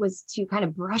like, it was to kind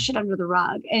of brush it under the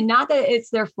rug. And not that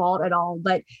it's their fault at all,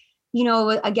 but,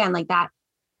 again, like that,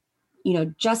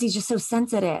 Jesse's just so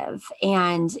sensitive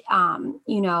and,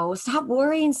 stop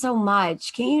worrying so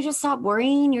much. Can't you just stop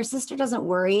worrying? Your sister doesn't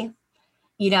worry,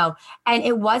 and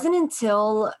it wasn't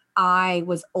until I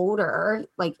was older,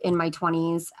 like in my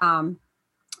 20s,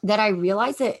 that I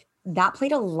realized that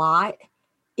played a lot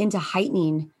into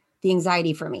heightening the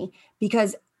anxiety for me,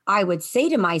 because I would say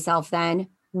to myself then,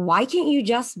 why can't you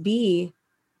just be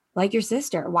like your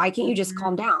sister? Why can't you just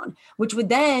calm down? Which would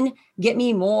then get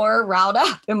me more riled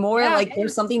up and more Yeah. like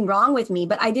there's something wrong with me.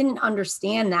 But I didn't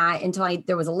understand that until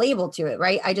there was a label to it,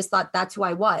 right? I just thought that's who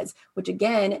I was, which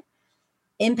again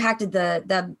impacted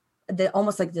the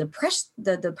almost like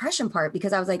the depression part,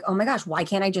 because I was like, oh my gosh, why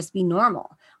can't I just be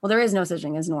normal? Well, there is no such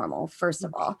thing as normal, first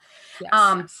of all.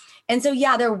 Yes. And so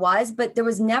yeah, but there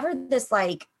was never this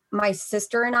like my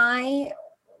sister and I,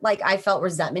 like I felt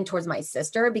resentment towards my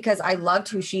sister because I loved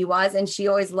who she was and she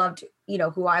always loved,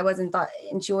 who I was, and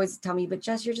she always tell me, but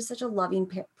Jess, you're just such a loving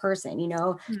person,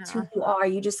 it's who you are,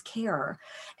 you just care.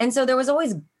 And so there was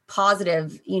always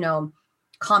positive,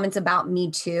 comments about me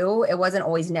too. It wasn't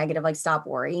always negative, like stop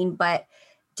worrying, but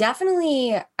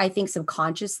definitely I think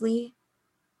subconsciously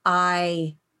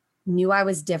I knew I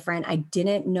was different. I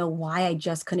didn't know why I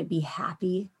just couldn't be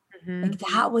happy. Like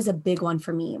that was a big one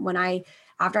for me.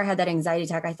 After I had that anxiety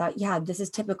attack, I thought, yeah, this is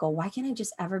typical. Why can't I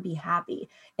just ever be happy?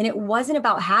 And it wasn't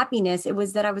about happiness. It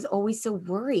was that I was always so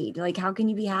worried. Like, how can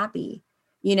you be happy?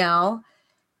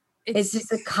 It's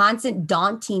just a constant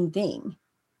daunting thing.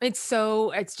 It's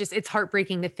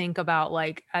heartbreaking to think about,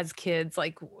 like, as kids,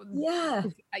 like, Yeah.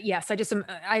 yes,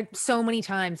 I so many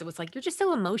times it was like, you're just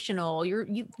so emotional.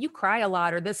 You cry a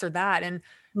lot or this or that. And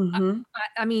Mm-hmm.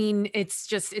 I mean, it's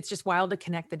just wild to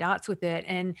connect the dots with it.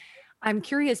 And I'm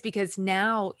curious because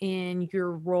now in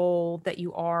your role that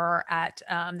you are at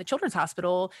the Children's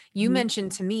Hospital, you Mhm.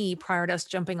 mentioned to me prior to us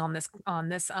jumping on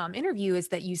this interview is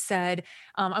that you said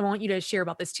I want you to share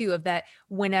about this too of that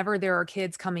whenever there are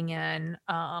kids coming in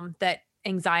that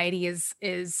anxiety is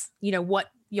what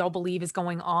y'all believe is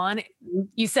going on.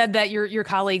 You said that your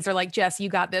colleagues are like, Jess, you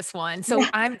got this one. So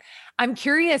I'm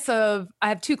curious I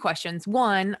have two questions.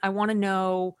 One, I want to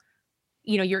know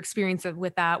your experience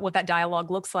with that, what that dialogue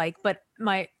looks like. But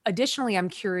additionally, I'm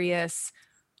curious,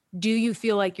 do you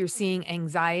feel like you're seeing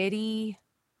anxiety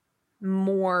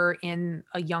more in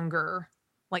a younger,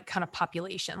 like kind of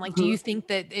population? Like, do Mhm. you think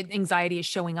that anxiety is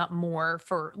showing up more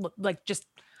for like just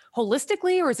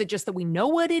holistically, or is it just that we know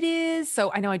what it is?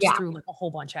 So I know I just Yeah. threw like a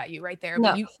whole bunch at you right there,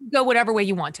 but No. you go whatever way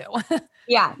you want to.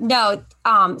 Yeah. No.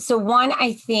 So one,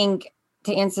 I think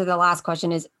to answer the last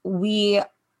question is we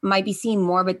might be seeing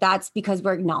more, but that's because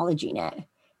we're acknowledging it.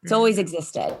 It's always Mm.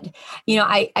 existed.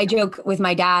 I joke with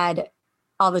my dad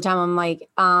all the time. I'm like,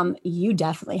 you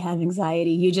definitely have anxiety.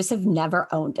 You just have never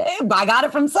owned it. I got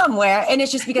it from somewhere. And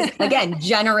it's just because, again,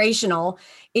 generational.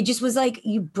 It just was like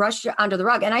you brushed it under the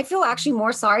rug. And I feel actually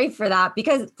more sorry for that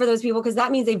because for those people, because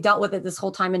that means they've dealt with it this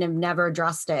whole time and have never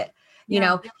addressed it, you Yeah.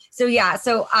 know?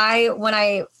 So when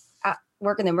I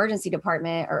work in the emergency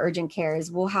department or urgent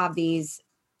cares, we'll have these,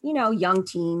 young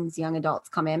teens, young adults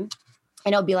come in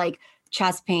and it'll be like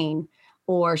chest pain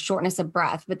or shortness of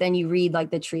breath. But then you read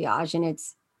like the triage and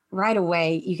it's right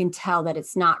away, you can tell that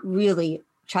it's not really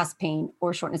chest pain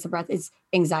or shortness of breath. It's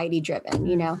anxiety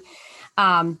driven,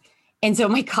 Um, and so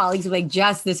my colleagues were like,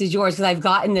 Jess, this is yours. Cause I've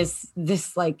gotten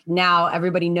this like now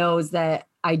everybody knows that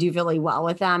I do really well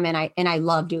with them. And I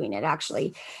love doing it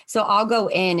actually. So I'll go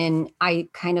in and I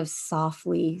kind of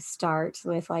softly start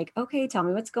with like, okay, tell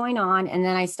me what's going on. And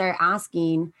then I start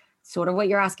asking sort of what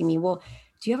you're asking me. Well,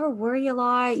 do you ever worry a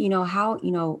lot?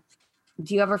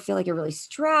 Do you ever feel like you're really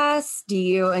stressed?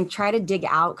 And try to dig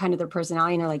out kind of their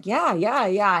personality? And they're like, yeah, yeah,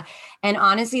 yeah. And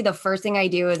honestly, the first thing I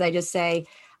do is I just say,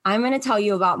 I'm going to tell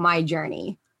you about my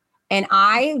journey. And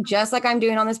I, just like I'm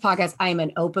doing on this podcast, I am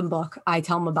an open book. I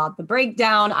tell them about the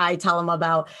breakdown. I tell them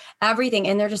about everything.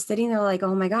 And they're just sitting there like,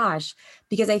 oh my gosh,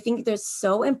 because I think it's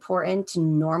so important to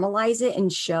normalize it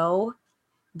and show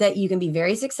that you can be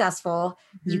very successful.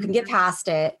 You can get past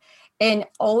it. And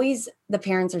always the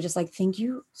parents are just like, thank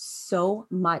you so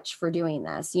much for doing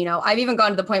this. I've even gone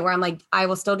to the point where I'm like, I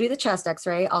will still do the chest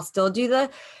x-ray. I'll still do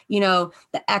the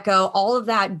echo, all of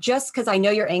that, just because I know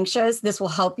you're anxious. This will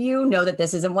help you know that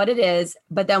this isn't what it is.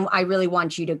 But then I really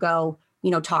want you to go,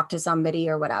 talk to somebody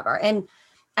or whatever. And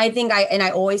I think I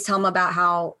always tell them about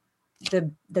how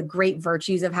the great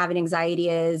virtues of having anxiety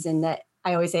is, and that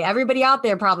I always say everybody out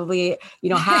there probably,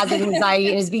 has anxiety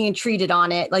and is being treated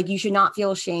on it. Like you should not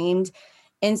feel ashamed.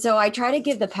 And so I try to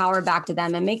give the power back to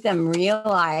them and make them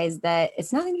realize that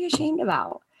it's nothing to be ashamed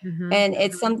about. Mm-hmm. And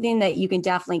it's something that you can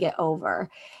definitely get over.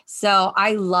 So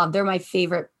they're my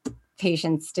favorite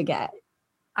patients to get.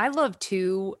 I love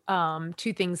two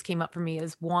things came up for me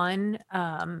is one,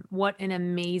 what an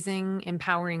amazing,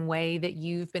 empowering way that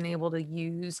you've been able to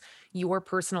use your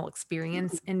personal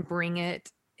experience and bring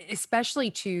it,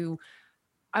 especially to,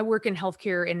 I work in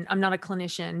healthcare and I'm not a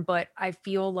clinician, but I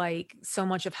feel like so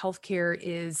much of healthcare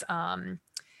is,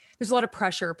 there's a lot of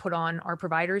pressure put on our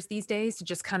providers these days to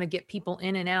just kind of get people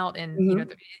in and out.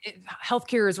 And,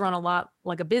 healthcare is run a lot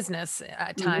like a business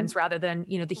at times rather than,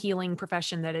 the healing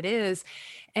profession that it is.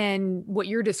 And what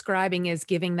you're describing is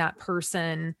giving that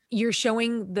person, you're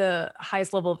showing the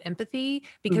highest level of empathy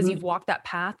because you've walked that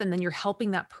path, and then you're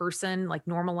helping that person like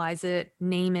normalize it,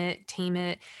 name it, tame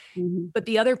it. But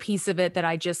the other piece of it that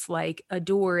I just like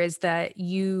adore is that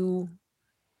you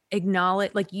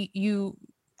acknowledge, like you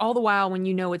all the while when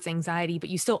it's anxiety, but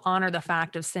you still honor the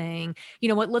fact of saying, you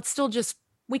know what,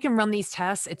 we can run these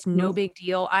tests. It's no big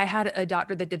deal. I had a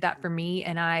doctor that did that for me,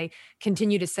 and I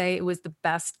continue to say it was the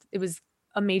best. It was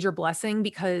a major blessing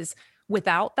because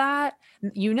without that,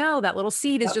 that little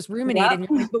seed is just ruminating.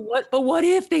 You're like, but what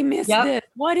if they miss this?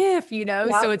 What if,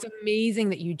 so it's amazing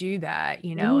that you do that.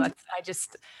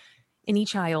 Any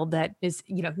child that is,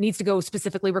 needs to go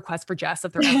specifically request for Jess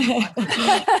if they're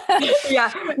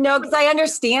yeah, no, because I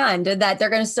understand that they're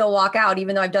going to still walk out,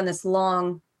 even though I've done this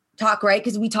long talk, right?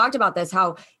 Because we talked about this,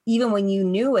 how even when you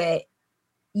knew it,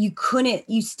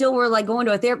 you still were like going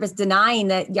to a therapist denying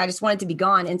that, I just want it to be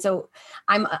gone. And so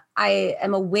I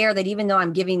am aware that even though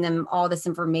I'm giving them all this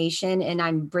information and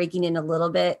I'm breaking in a little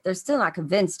bit, they're still not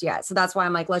convinced yet. So that's why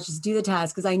I'm like, let's just do the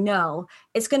test, because I know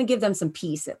it's going to give them some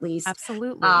peace at least.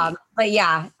 Absolutely. But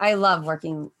yeah, I love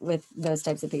working with those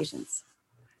types of patients.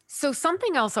 So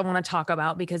something else I want to talk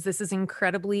about, because this is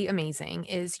incredibly amazing,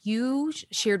 is you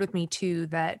shared with me too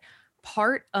that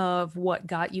part of what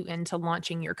got you into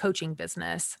launching your coaching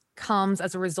business comes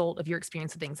as a result of your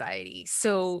experience with anxiety.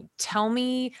 So tell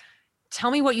me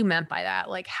what you meant by that.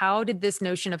 Like, how did this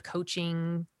notion of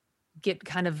coaching get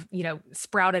kind of,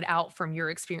 sprouted out from your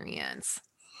experience?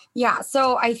 Yeah.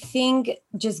 So I think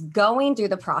just going through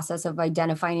the process of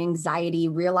identifying anxiety,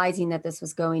 realizing that this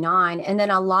was going on. And then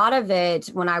a lot of it,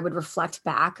 when I would reflect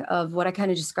back of what I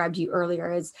kind of described to you earlier,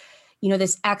 is,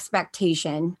 this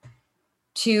expectation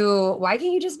to why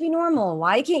can't you just be normal?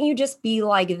 Why can't you just be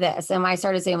like this? And I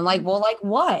started saying, like, well, like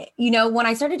what? When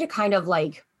I started to kind of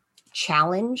like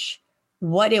challenge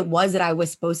what it was that I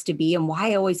was supposed to be and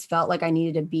why I always felt like I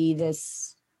needed to be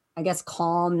this, I guess,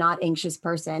 calm, not anxious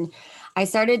person, I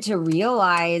started to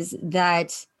realize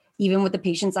that even with the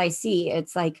patients I see,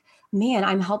 it's like, man,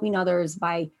 I'm helping others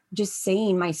by just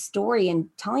saying my story and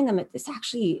telling them that this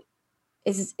actually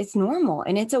it's normal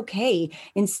and it's okay.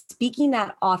 And speaking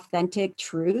that authentic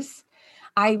truth,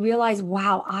 I realized,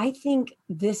 wow, I think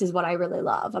this is what I really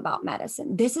love about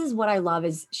medicine. This is what I love,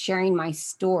 is sharing my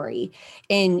story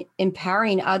and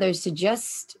empowering others to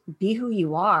just be who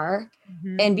you are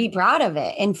and be proud of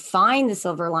it and find the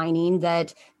silver lining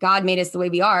that God made us the way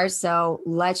we are. So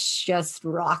let's just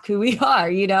rock who we are.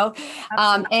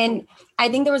 And I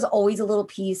think there was always a little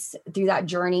piece through that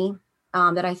journey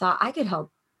that I thought I could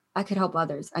help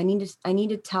others. I need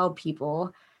to tell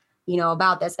people,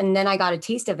 about this. And then I got a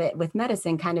taste of it with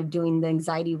medicine, kind of doing the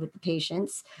anxiety with the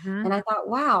patients. And I thought,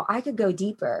 wow, I could go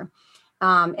deeper.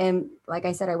 And like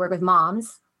I said, I work with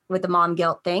moms with the mom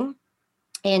guilt thing.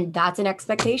 And that's an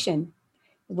expectation,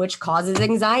 which causes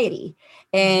anxiety.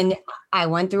 And I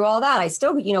went through all that. I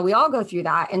still, we all go through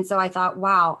that. And so I thought,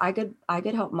 wow, I could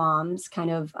help moms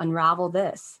kind of unravel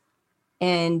this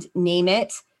and name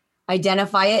it,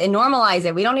 identify it, and normalize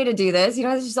it. We don't need to do this.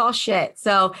 This is all shit.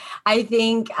 So I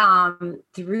think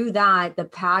through that, the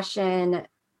passion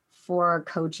for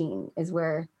coaching is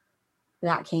where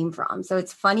that came from. So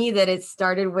it's funny that it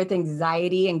started with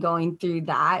anxiety and going through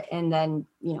that, and then,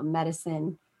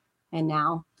 medicine, and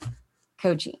now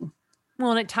coaching.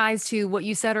 Well, and it ties to what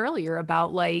you said earlier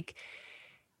about like,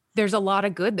 there's a lot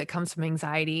of good that comes from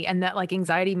anxiety, and that like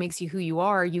anxiety makes you who you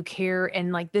are, you care.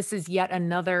 And like, this is yet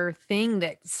another thing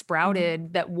that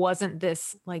sprouted that wasn't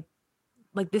this like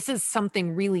this is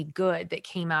something really good that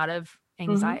came out of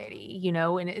anxiety,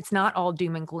 and it's not all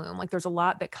doom and gloom. Like there's a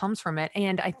lot that comes from it.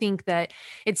 And I think that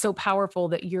it's so powerful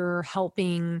that you're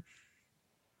helping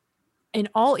in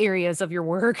all areas of your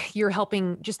work. You're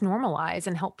helping just normalize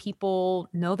and help people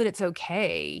know that it's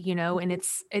okay, and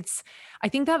it's, I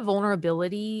think that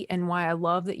vulnerability, and why I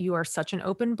love that you are such an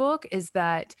open book, is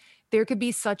that there could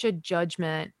be such a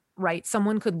judgment, right?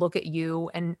 Someone could look at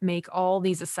you and make all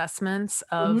these assessments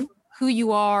of who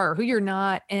you are or who you're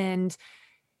not. And,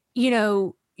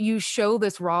 you show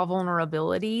this raw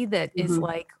vulnerability that is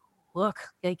like, look,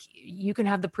 like you can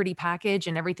have the pretty package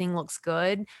and everything looks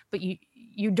good, but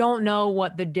you don't know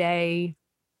what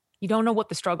you don't know what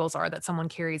the struggles are that someone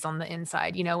carries on the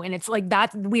inside, and it's like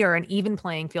that we are an even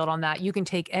playing field on that. You can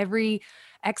take every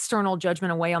external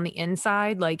judgment away on the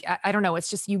inside. Like, I don't know. It's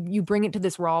just, you bring it to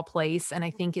this raw place. And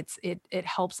I think it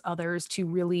helps others to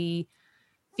really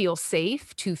feel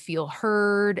safe, to feel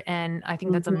heard. And I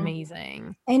think that's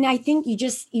amazing. And I think you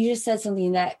just said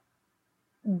something that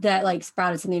like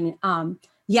sprouted something.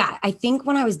 Yeah, I think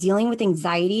when I was dealing with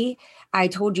anxiety, I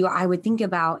told you I would think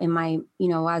about in my,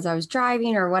 as I was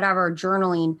driving or whatever,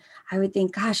 journaling, I would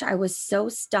think, gosh, I was so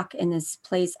stuck in this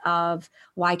place of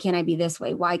why can't I be this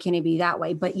way? Why can't I be that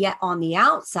way? But yet on the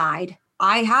outside,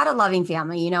 I had a loving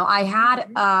family, I had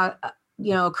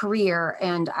a career,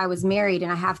 and I was married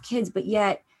and I have kids, but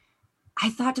yet I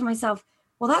thought to myself,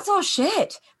 well, that's all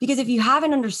shit. Because if you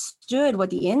haven't understood what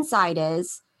the inside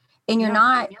is, and you're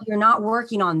not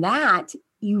working on that,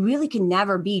 you really can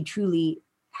never be truly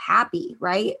happy,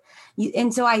 right?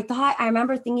 And so I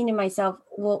remember thinking to myself,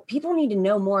 well, people need to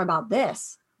know more about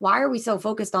this. Why are we so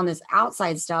focused on this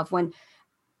outside stuff when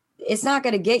it's not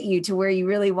going to get you to where you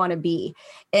really want to be?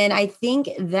 And I think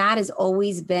that has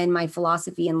always been my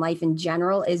philosophy in life in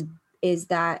general, is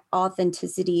that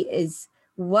authenticity is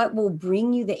what will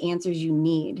bring you the answers you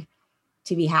need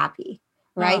to be happy,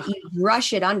 right? You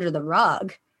brush it under the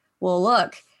rug. Well,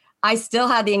 look, I still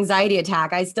had the anxiety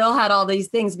attack. I still had all these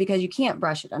things, because you can't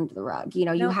brush it under the rug.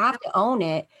 You have to own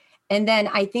it. And then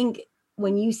I think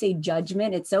when you say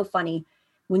judgment, it's so funny.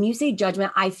 When you say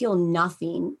judgment, I feel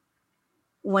nothing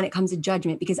when it comes to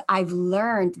judgment, because I've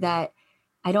learned that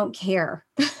I don't care.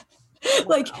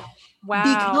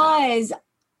 Because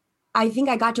I think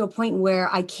I got to a point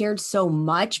where I cared so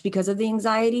much because of the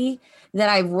anxiety that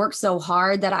I've worked so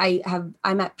hard that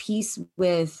I'm at peace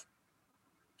with,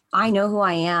 I know who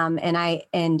I am, and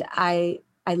I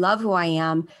love who I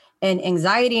am. And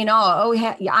anxiety and all,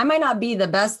 yeah, I might not be the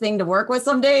best thing to work with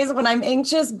some days when I'm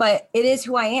anxious, but it is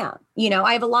who I am.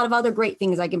 I have a lot of other great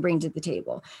things I can bring to the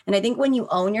table. And I think when you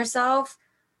own yourself,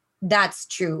 that's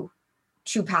true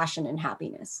passion and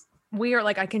happiness. We are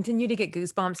I continue to get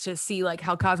goosebumps to see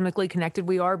how cosmically connected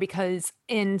we are, because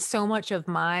in so much of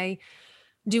my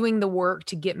doing the work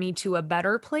to get me to a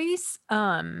better place,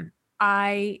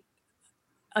 I,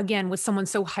 again, was someone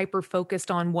so hyper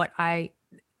focused on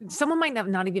someone might have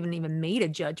not even made a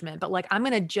judgment, but I'm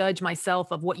going to judge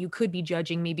myself of what you could be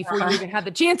judging me before you even had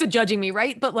the chance of judging me.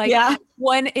 Right. But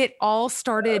when it all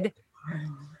started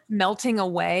melting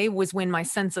away was when my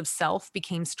sense of self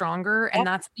became stronger. And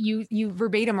that's you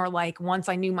verbatim are once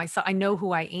I knew myself, I know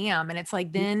who I am. And it's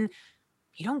then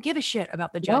you don't give a shit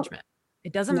about the judgment.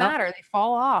 It doesn't matter. They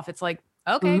fall off. It's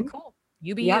okay, cool.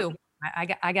 You be you.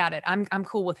 I got it. I'm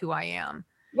cool with who I am.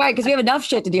 Right, because we have enough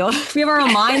shit to deal with. We have our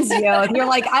own minds to deal with. You're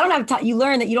I don't have time. You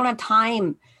learn that you don't have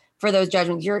time for those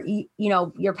judgments.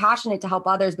 You're passionate to help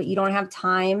others, but you don't have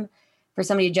time for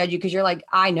somebody to judge you because you're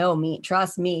I know me.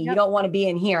 Trust me. Yep. You don't want to be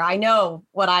in here. I know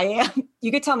what I am.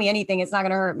 You could tell me anything. It's not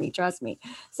going to hurt me. Trust me.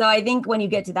 So I think when you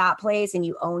get to that place and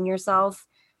you own yourself,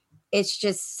 it's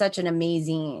just such an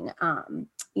amazing,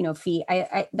 feat.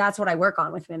 That's what I work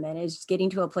on with women, is just getting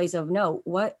to a place of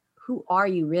who are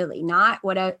you really? Not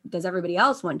what does everybody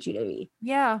else want you to be?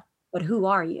 Yeah. But who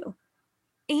are you?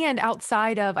 And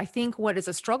outside of, I think what is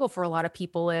a struggle for a lot of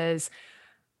people is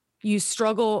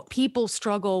people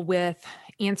struggle with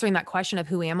answering that question of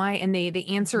who am I? And they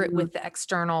answer it with the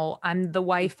external. I'm the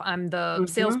wife, I'm the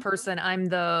salesperson, I'm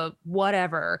the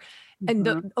whatever.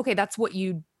 And okay, that's what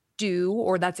you do,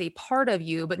 or that's a part of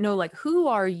you, but no, who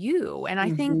are you? And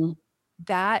I think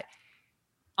that,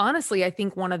 honestly, I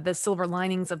think one of the silver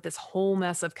linings of this whole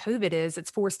mess of COVID is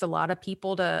it's forced a lot of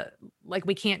people to,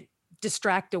 we can't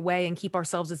distract away and keep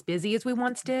ourselves as busy as we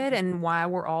once did, and why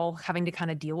we're all having to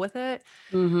kind of deal with it.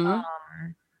 But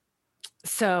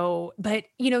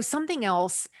something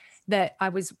else that I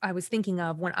was thinking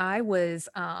of when I was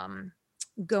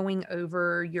going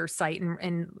over your site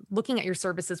and looking at your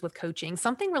services with coaching,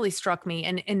 something really struck me.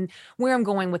 And where I'm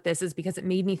going with this is because it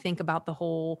made me think about the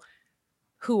whole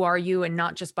who are you, and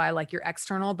not just by your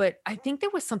external. But I think there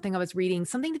was something I was reading,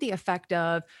 something to the effect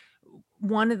of,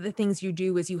 one of the things you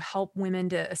do is you help women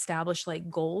to establish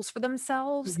goals for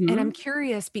themselves. And I'm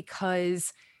curious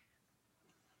because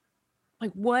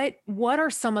what are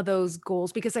some of those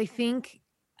goals? Because I think,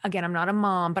 again, I'm not a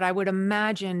mom, but I would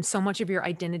imagine so much of your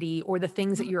identity or the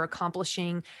things that you're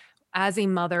accomplishing as a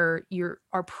mother,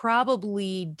 are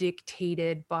probably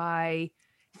dictated by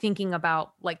thinking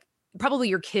about probably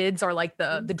your kids are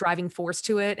the driving force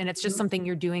to it. And it's just something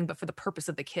you're doing, but for the purpose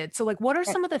of the kids. So what are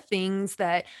some of the things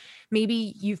that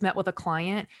maybe you've met with a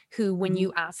client who, when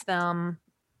you ask them,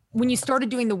 when you started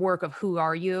doing the work of who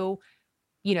are you,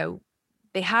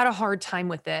 they had a hard time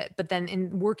with it, but then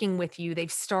in working with you, they've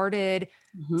started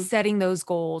setting those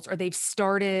goals, or they've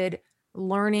started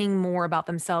learning more about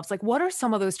themselves. What are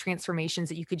some of those transformations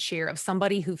that you could share of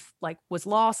somebody who was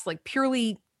lost,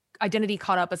 purely identity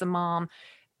caught up as a mom,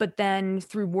 but then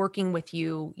through working with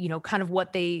you, kind of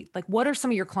what are some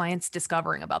of your clients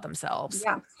discovering about themselves?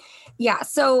 Yeah.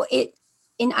 So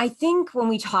and I think when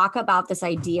we talk about this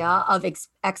idea of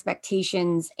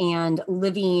expectations and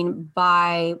living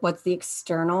by what's the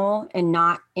external and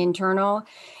not internal,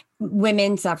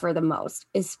 women suffer the most,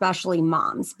 especially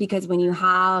moms, because when you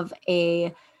have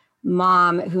a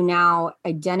mom who now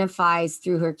identifies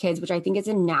through her kids, which I think is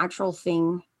a natural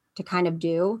thing to kind of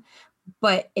do.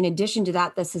 But in addition to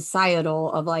that, the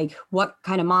societal of what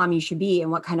kind of mom you should be and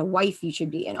what kind of wife you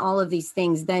should be and all of these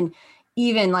things, then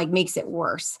even makes it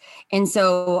worse. And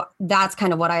so that's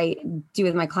kind of what I do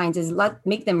with my clients, is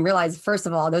make them realize, first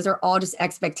of all, those are all just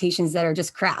expectations that are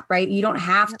just crap, right? You don't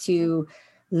have to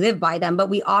live by them, but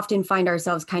we often find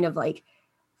ourselves kind of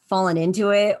fallen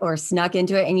into it or snuck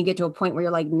into it. And you get to a point where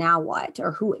you're now what,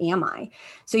 or who am I?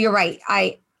 So you're right.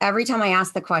 Every time I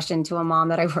ask the question to a mom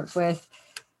that I work with,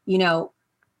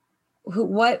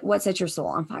 what sets your soul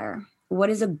on fire? What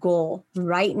is a goal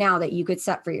right now that you could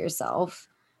set for yourself?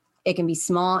 It can be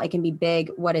small, it can be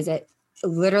big. What is it?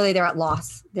 Literally, they're at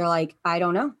loss. They're I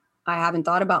don't know. I haven't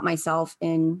thought about myself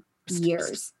in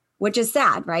years, which is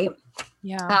sad, right?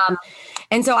 Yeah.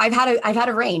 And so I've had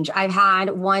a range. I've had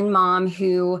one mom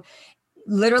who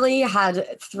literally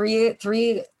had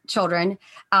three children,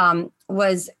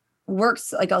 was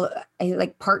works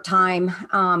like part-time,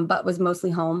 but was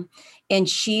mostly home. And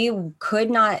she could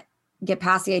not get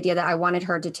past the idea that I wanted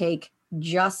her to take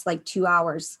just like 2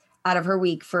 hours out of her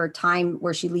week for time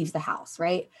where she leaves the house,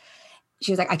 right?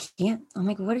 She was like, I can't. I'm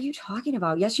like, what are you talking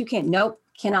about? Yes, you can. Nope,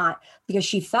 cannot. Because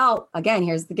she felt, again,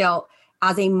 here's the guilt.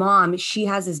 As a mom, she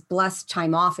has this blessed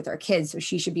time off with her kids. So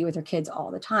she should be with her kids all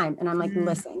the time. And I'm like,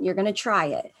 listen, you're going to try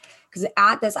it. Because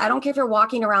at this, I don't care if you're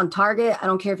walking around Target. I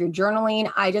don't care if you're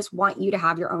journaling. I just want you to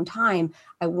have your own time.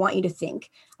 I want you to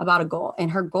think about a goal. And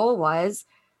her goal was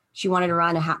she wanted to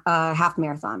run a half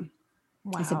marathon.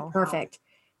 Wow. I said, perfect.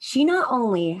 She not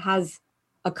only has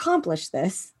accomplished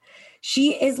this,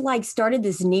 she is like started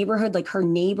this neighborhood, like her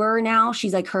neighbor now.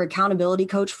 She's like her accountability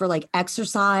coach for like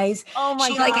exercise. Oh my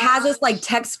God. She like has this like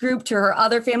text group to her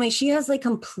other family. She has like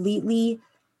completely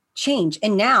changed.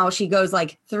 And now she goes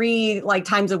like 3 like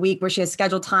times a week where she has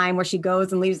scheduled time where she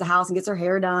goes and leaves the house and gets her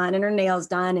hair done and her nails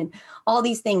done and all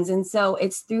these things. And so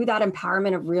it's through that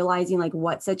empowerment of realizing like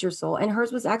what sets your soul. And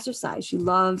hers was exercise. She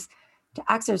loves to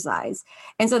exercise.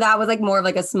 And so that was like more of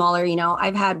like a smaller,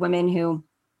 I've had women who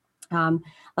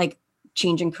like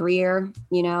changing career,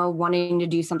 wanting to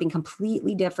do something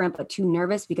completely different, but too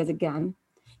nervous because again,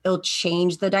 it'll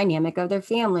change the dynamic of their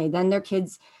family. Then their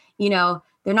kids, they're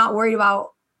not worried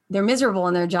about, they're miserable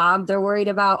in their job. They're worried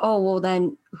about, oh, well,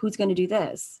 then who's going to do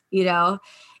this,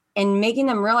 and making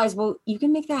them realize, well, you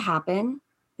can make that happen.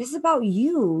 This is about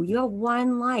you. You have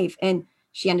one life. And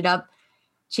she ended up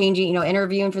changing,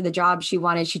 interviewing for the job she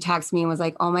wanted. She texted me and was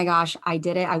like, oh my gosh, I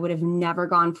did it. I would have never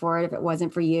gone for it if it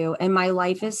wasn't for you. And my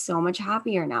life is so much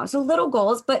happier now. So little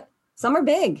goals, but some are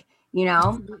big,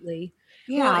 Absolutely.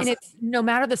 Yeah. Well, and it's no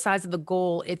matter the size of the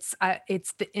goal, it's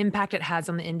the impact it has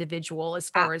on the individual as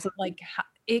far as like,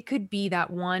 it could be that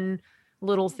one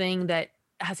little thing that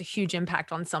has a huge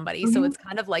impact on somebody. Mm-hmm. So it's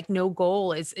kind of like no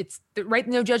goal it's right.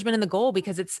 No judgment in the goal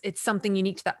because it's something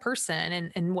unique to that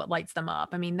person and what lights them up.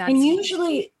 I mean, that's and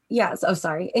usually, yes. Oh,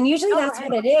 sorry. And usually that's right.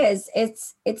 What it is.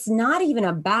 It's not even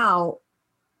about,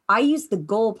 I use the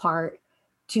goal part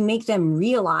to make them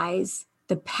realize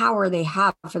the power they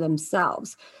have for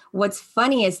themselves. What's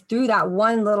funny is through that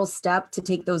one little step to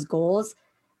take those goals,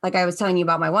 like I was telling you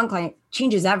about my one client,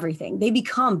 changes everything. They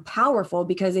become powerful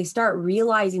because they start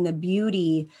realizing the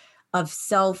beauty of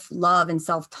self-love and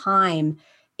self-time.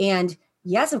 And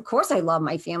yes, of course I love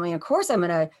my family. Of course I'm going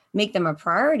to make them a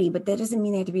priority, but that doesn't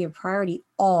mean they have to be a priority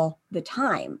all the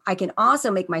time. I can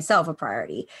also make myself a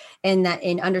priority in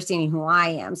understanding who I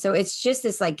am. So it's just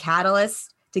this like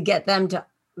catalyst to get them to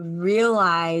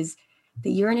realize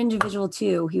that you're an individual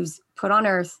too, who's put on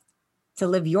earth to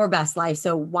live your best life.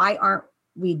 So why aren't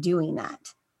we doing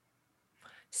that?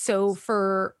 So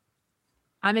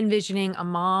I'm envisioning a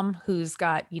mom who's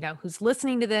got, who's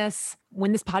listening to this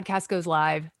when this podcast goes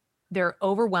live, they're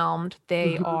overwhelmed.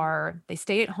 They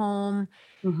stay at home.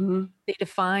 Mm-hmm. They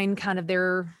define kind of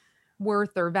their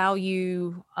worth or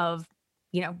value of,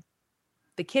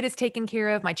 the kid is taken care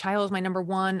of. My child is my number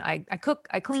one. I cook,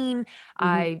 I clean, mm-hmm.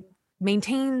 I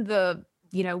maintain the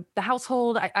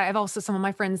household. I have also some of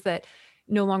my friends that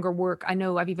no longer work. I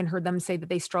know I've even heard them say that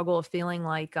they struggle of feeling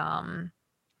like,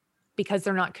 because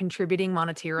they're not contributing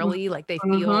monetarily, like they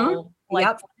feel like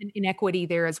an inequity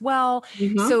there as well.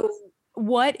 Mm-hmm. So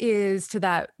what is to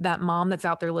that mom that's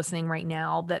out there listening right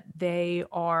now that they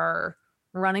are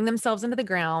running themselves into the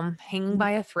ground, hanging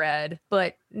by a thread,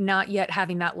 but not yet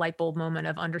having that light bulb moment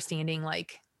of understanding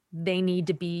like they need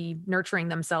to be nurturing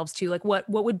themselves too? Like what's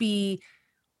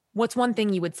one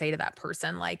thing you would say to that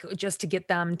person, like just to get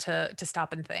them to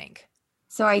stop and think?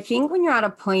 So I think when you're at a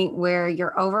point where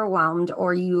you're overwhelmed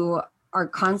or you are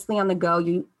constantly on the go,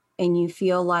 and you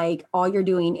feel like all you're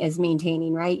doing is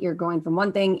maintaining, right? You're going from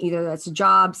one thing, either that's a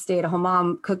job, stay-at-home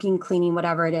mom, cooking, cleaning,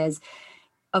 whatever it is.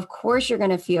 Of course, you're going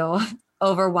to feel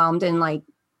overwhelmed and like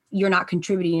you're not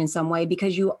contributing in some way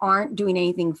because you aren't doing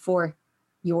anything for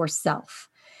yourself.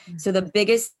 Mm-hmm. So the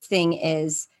biggest thing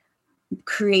is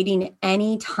creating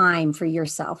any time for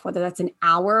yourself, whether that's an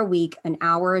hour a week, an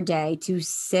hour a day to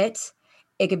sit.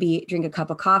 It could be drink a cup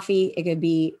of coffee. It could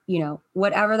be,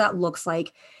 whatever that looks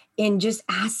like. And just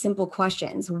ask simple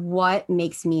questions. What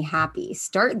makes me happy?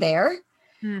 Start there.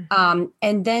 Mm-hmm.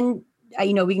 And then,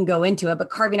 we can go into it, but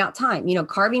carving out time,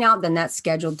 then that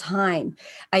scheduled time.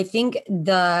 I think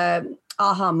the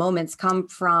aha moments come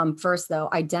from first, though,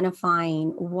 identifying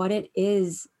what it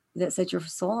is that sets your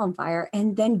soul on fire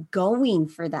and then going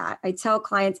for that. I tell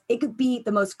clients, it could be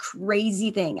the most crazy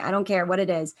thing. I don't care what it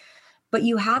is, but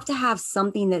you have to have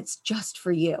something that's just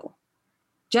for you.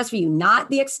 just for you, not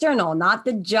the external, not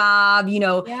the job,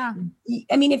 Yeah.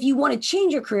 I mean, if you want to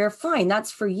change your career, fine, that's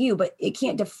for you, but it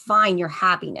can't define your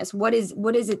happiness. What is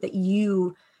it that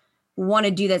you want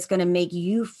to do that's going to make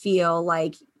you feel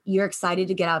like you're excited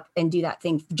to get up and do that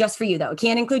thing just for you, though? It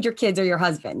can't include your kids or your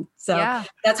husband. So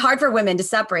that's hard for women to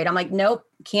separate. I'm like, nope,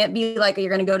 can't be like you're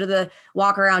going to go to the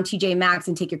walk around TJ Maxx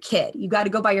and take your kid. You got to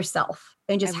go by yourself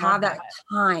and just have that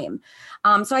time.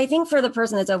 So I think for the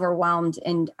person that's overwhelmed,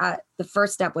 and the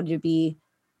first step would be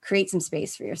create some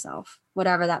space for yourself,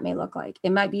 whatever that may look like.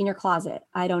 It might be in your closet.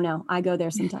 I don't know. I go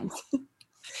there sometimes.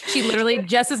 She literally,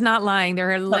 Jess is not lying.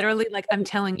 They're literally like, I'm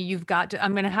telling you,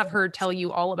 I'm going to have her tell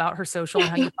you all about her social and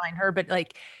how you find her. But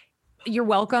like, you're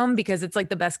welcome, because it's like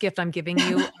the best gift I'm giving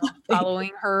you,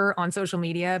 following her on social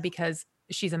media, because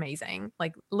she's amazing.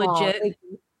 Like legit.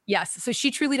 Yes. So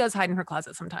she truly does hide in her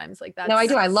closet sometimes. Like that. No, I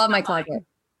do. I love my closet.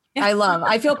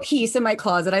 I feel peace in my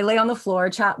closet. I lay on the floor.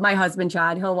 My husband,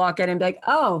 Chad, he'll walk in and be like,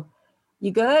 oh,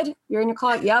 you good? You're in your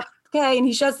closet? Yep. Okay. And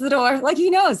he shuts the door. Like, he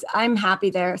knows I'm happy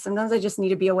there. Sometimes I just need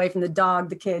to be away from the dog,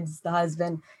 the kids, the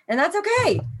husband, and that's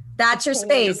okay. That's your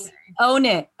space. Own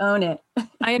it. I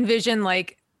envision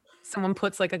like someone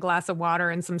puts like a glass of water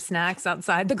and some snacks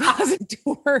outside the closet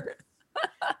door.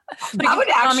 That would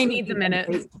actually needs a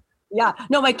minute. Yeah.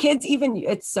 No, my kids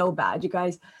it's so bad, you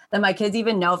guys, that my kids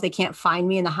even know if they can't find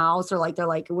me in the house, or like, they're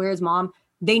like, where's mom?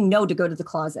 They know to go to the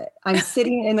closet. I'm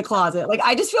sitting in the closet. Like,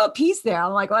 I just feel at peace there.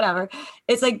 I'm like, whatever.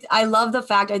 It's like, I love the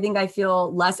fact, I think I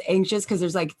feel less anxious because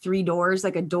there's like 3 doors,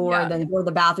 like a door, then the door to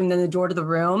the bathroom, then the door to the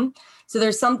room. So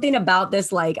there's something about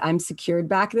this, like, I'm secured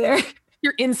back there.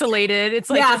 You're insulated.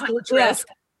 It's like a fortress.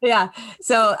 Yeah.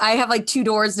 So I have like 2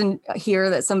 doors in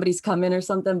here that somebody's come in or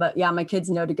something, but yeah, my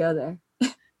kids know to go there.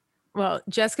 Well,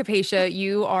 Jess Capacia,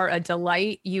 you are a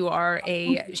delight. You are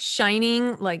a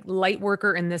shining like light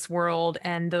worker in this world,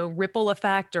 and the ripple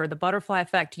effect or the butterfly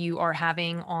effect you are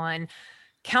having on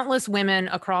countless women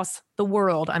across the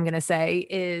world, I'm going to say,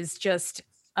 is just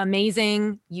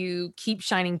amazing. You keep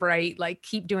shining bright, like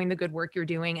keep doing the good work you're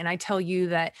doing. And I tell you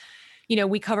that,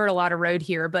 we covered a lot of road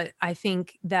here, but I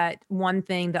think that one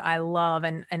thing that I love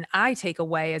and I take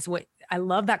away is I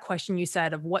love that question you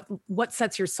said of what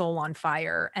sets your soul on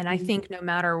fire. And I think no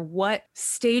matter what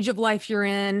stage of life you're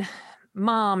in,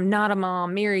 mom, not a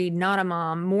mom, married, not a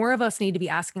mom, more of us need to be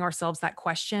asking ourselves that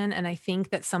question. And I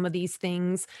think that some of these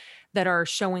things that are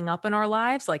showing up in our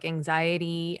lives, like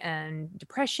anxiety and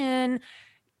depression,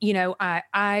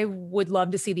 I would love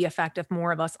to see the effect if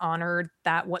more of us honored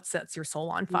that, what sets your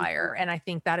soul on fire. And I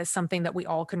think that is something that we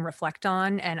all can reflect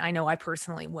on. And I know I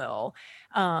personally will.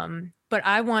 But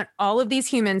I want all of these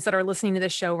humans that are listening to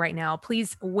this show right now,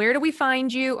 please, where do we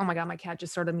find you? Oh my God, my cat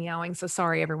just started meowing. So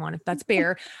sorry, everyone, if that's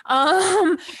Bear.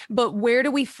 But where do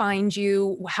we find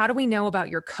you? How do we know about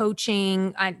your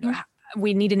coaching?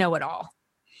 We need to know it all.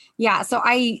 Yeah. So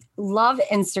I love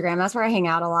Instagram. That's where I hang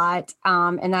out a lot.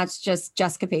 And that's just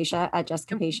Jess Capacia at Jess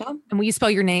Capacia. And will you spell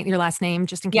your last name,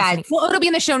 just in case? Well, it'll be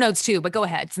in the show notes too, but go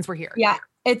ahead since we're here. Yeah.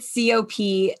 It's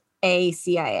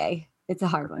Copacia. It's a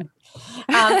hard one.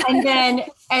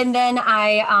 And then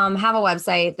I have a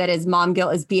website that is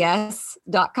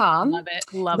momguiltisbs.com. Love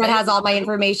it. That has all my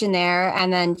information there.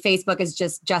 And then Facebook is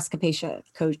just Jess Capacia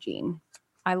Coaching.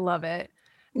 I love it.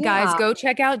 Yeah. Guys, go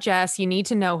check out Jess. You need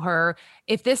to know her.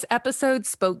 If this episode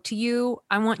spoke to you,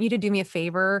 I want you to do me a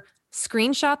favor.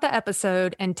 Screenshot the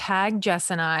episode and tag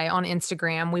Jess and I on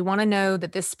Instagram. We want to know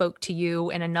that this spoke to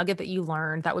you and a nugget that you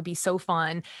learned. That would be so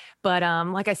fun. But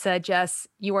like I said, Jess,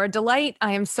 you are a delight.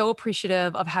 I am so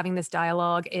appreciative of having this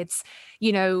dialogue. It's,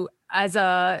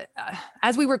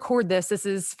 as we record this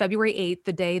is February 8th,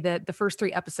 the day that the first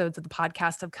 3 episodes of the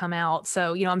podcast have come out.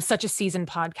 So, I'm such a seasoned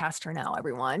podcaster now,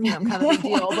 everyone. I'm kind of a big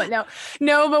deal, but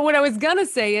but what I was going to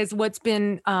say is what's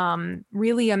been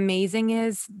really amazing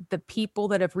is the people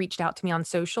that have reached out to me on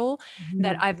social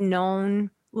that I've known,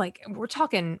 like we're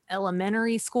talking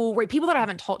elementary school, right? People that I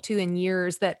haven't talked to in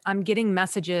years, that I'm getting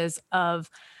messages of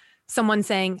someone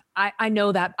saying, I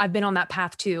know that I've been on that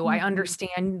path too. I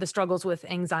understand the struggles with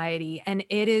anxiety. And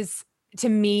it is, to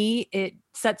me, it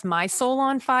sets my soul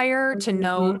on fire to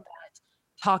know that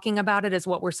talking about it is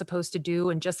what we're supposed to do.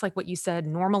 And just like what you said,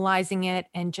 normalizing it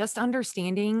and just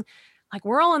understanding, like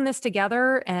we're all in this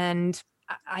together. And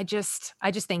I just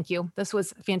thank you. This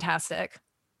was fantastic.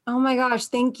 Oh my gosh,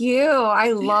 thank you.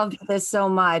 I love this so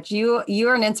much.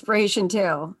 You're an inspiration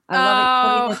too. I love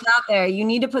it putting this out there. You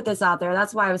need to put this out there.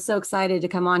 That's why I was so excited to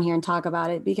come on here and talk about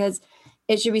it, because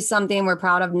it should be something we're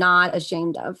proud of, not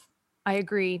ashamed of. I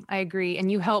agree.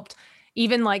 And you helped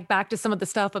even like back to some of the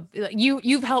stuff of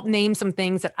you've helped name some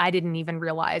things that I didn't even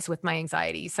realize with my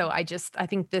anxiety. So I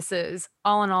think this is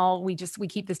all in all, we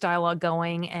keep this dialogue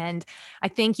going. And I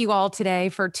thank you all today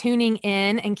for tuning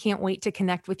in and can't wait to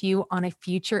connect with you on a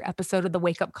future episode of the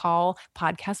Wake Up Call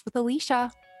podcast with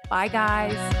Alicia. Bye,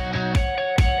 guys.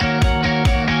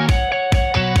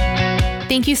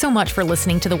 Thank you so much for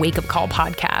listening to the Wake Up Call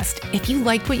podcast. If you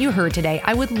liked what you heard today,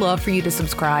 I would love for you to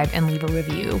subscribe and leave a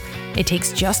review. It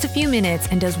takes just a few minutes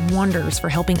and does wonders for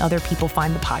helping other people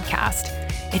find the podcast.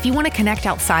 If you want to connect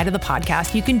outside of the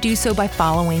podcast, you can do so by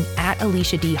following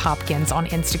 @Alicia D. Hopkins on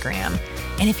Instagram.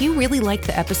 And if you really liked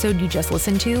the episode you just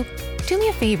listened to, do me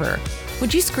a favor.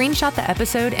 Would you screenshot the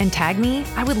episode and tag me?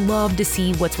 I would love to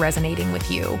see what's resonating with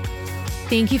you.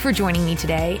 Thank you for joining me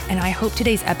today, and I hope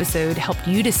today's episode helped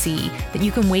you to see that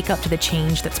you can wake up to the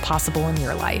change that's possible in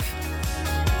your life.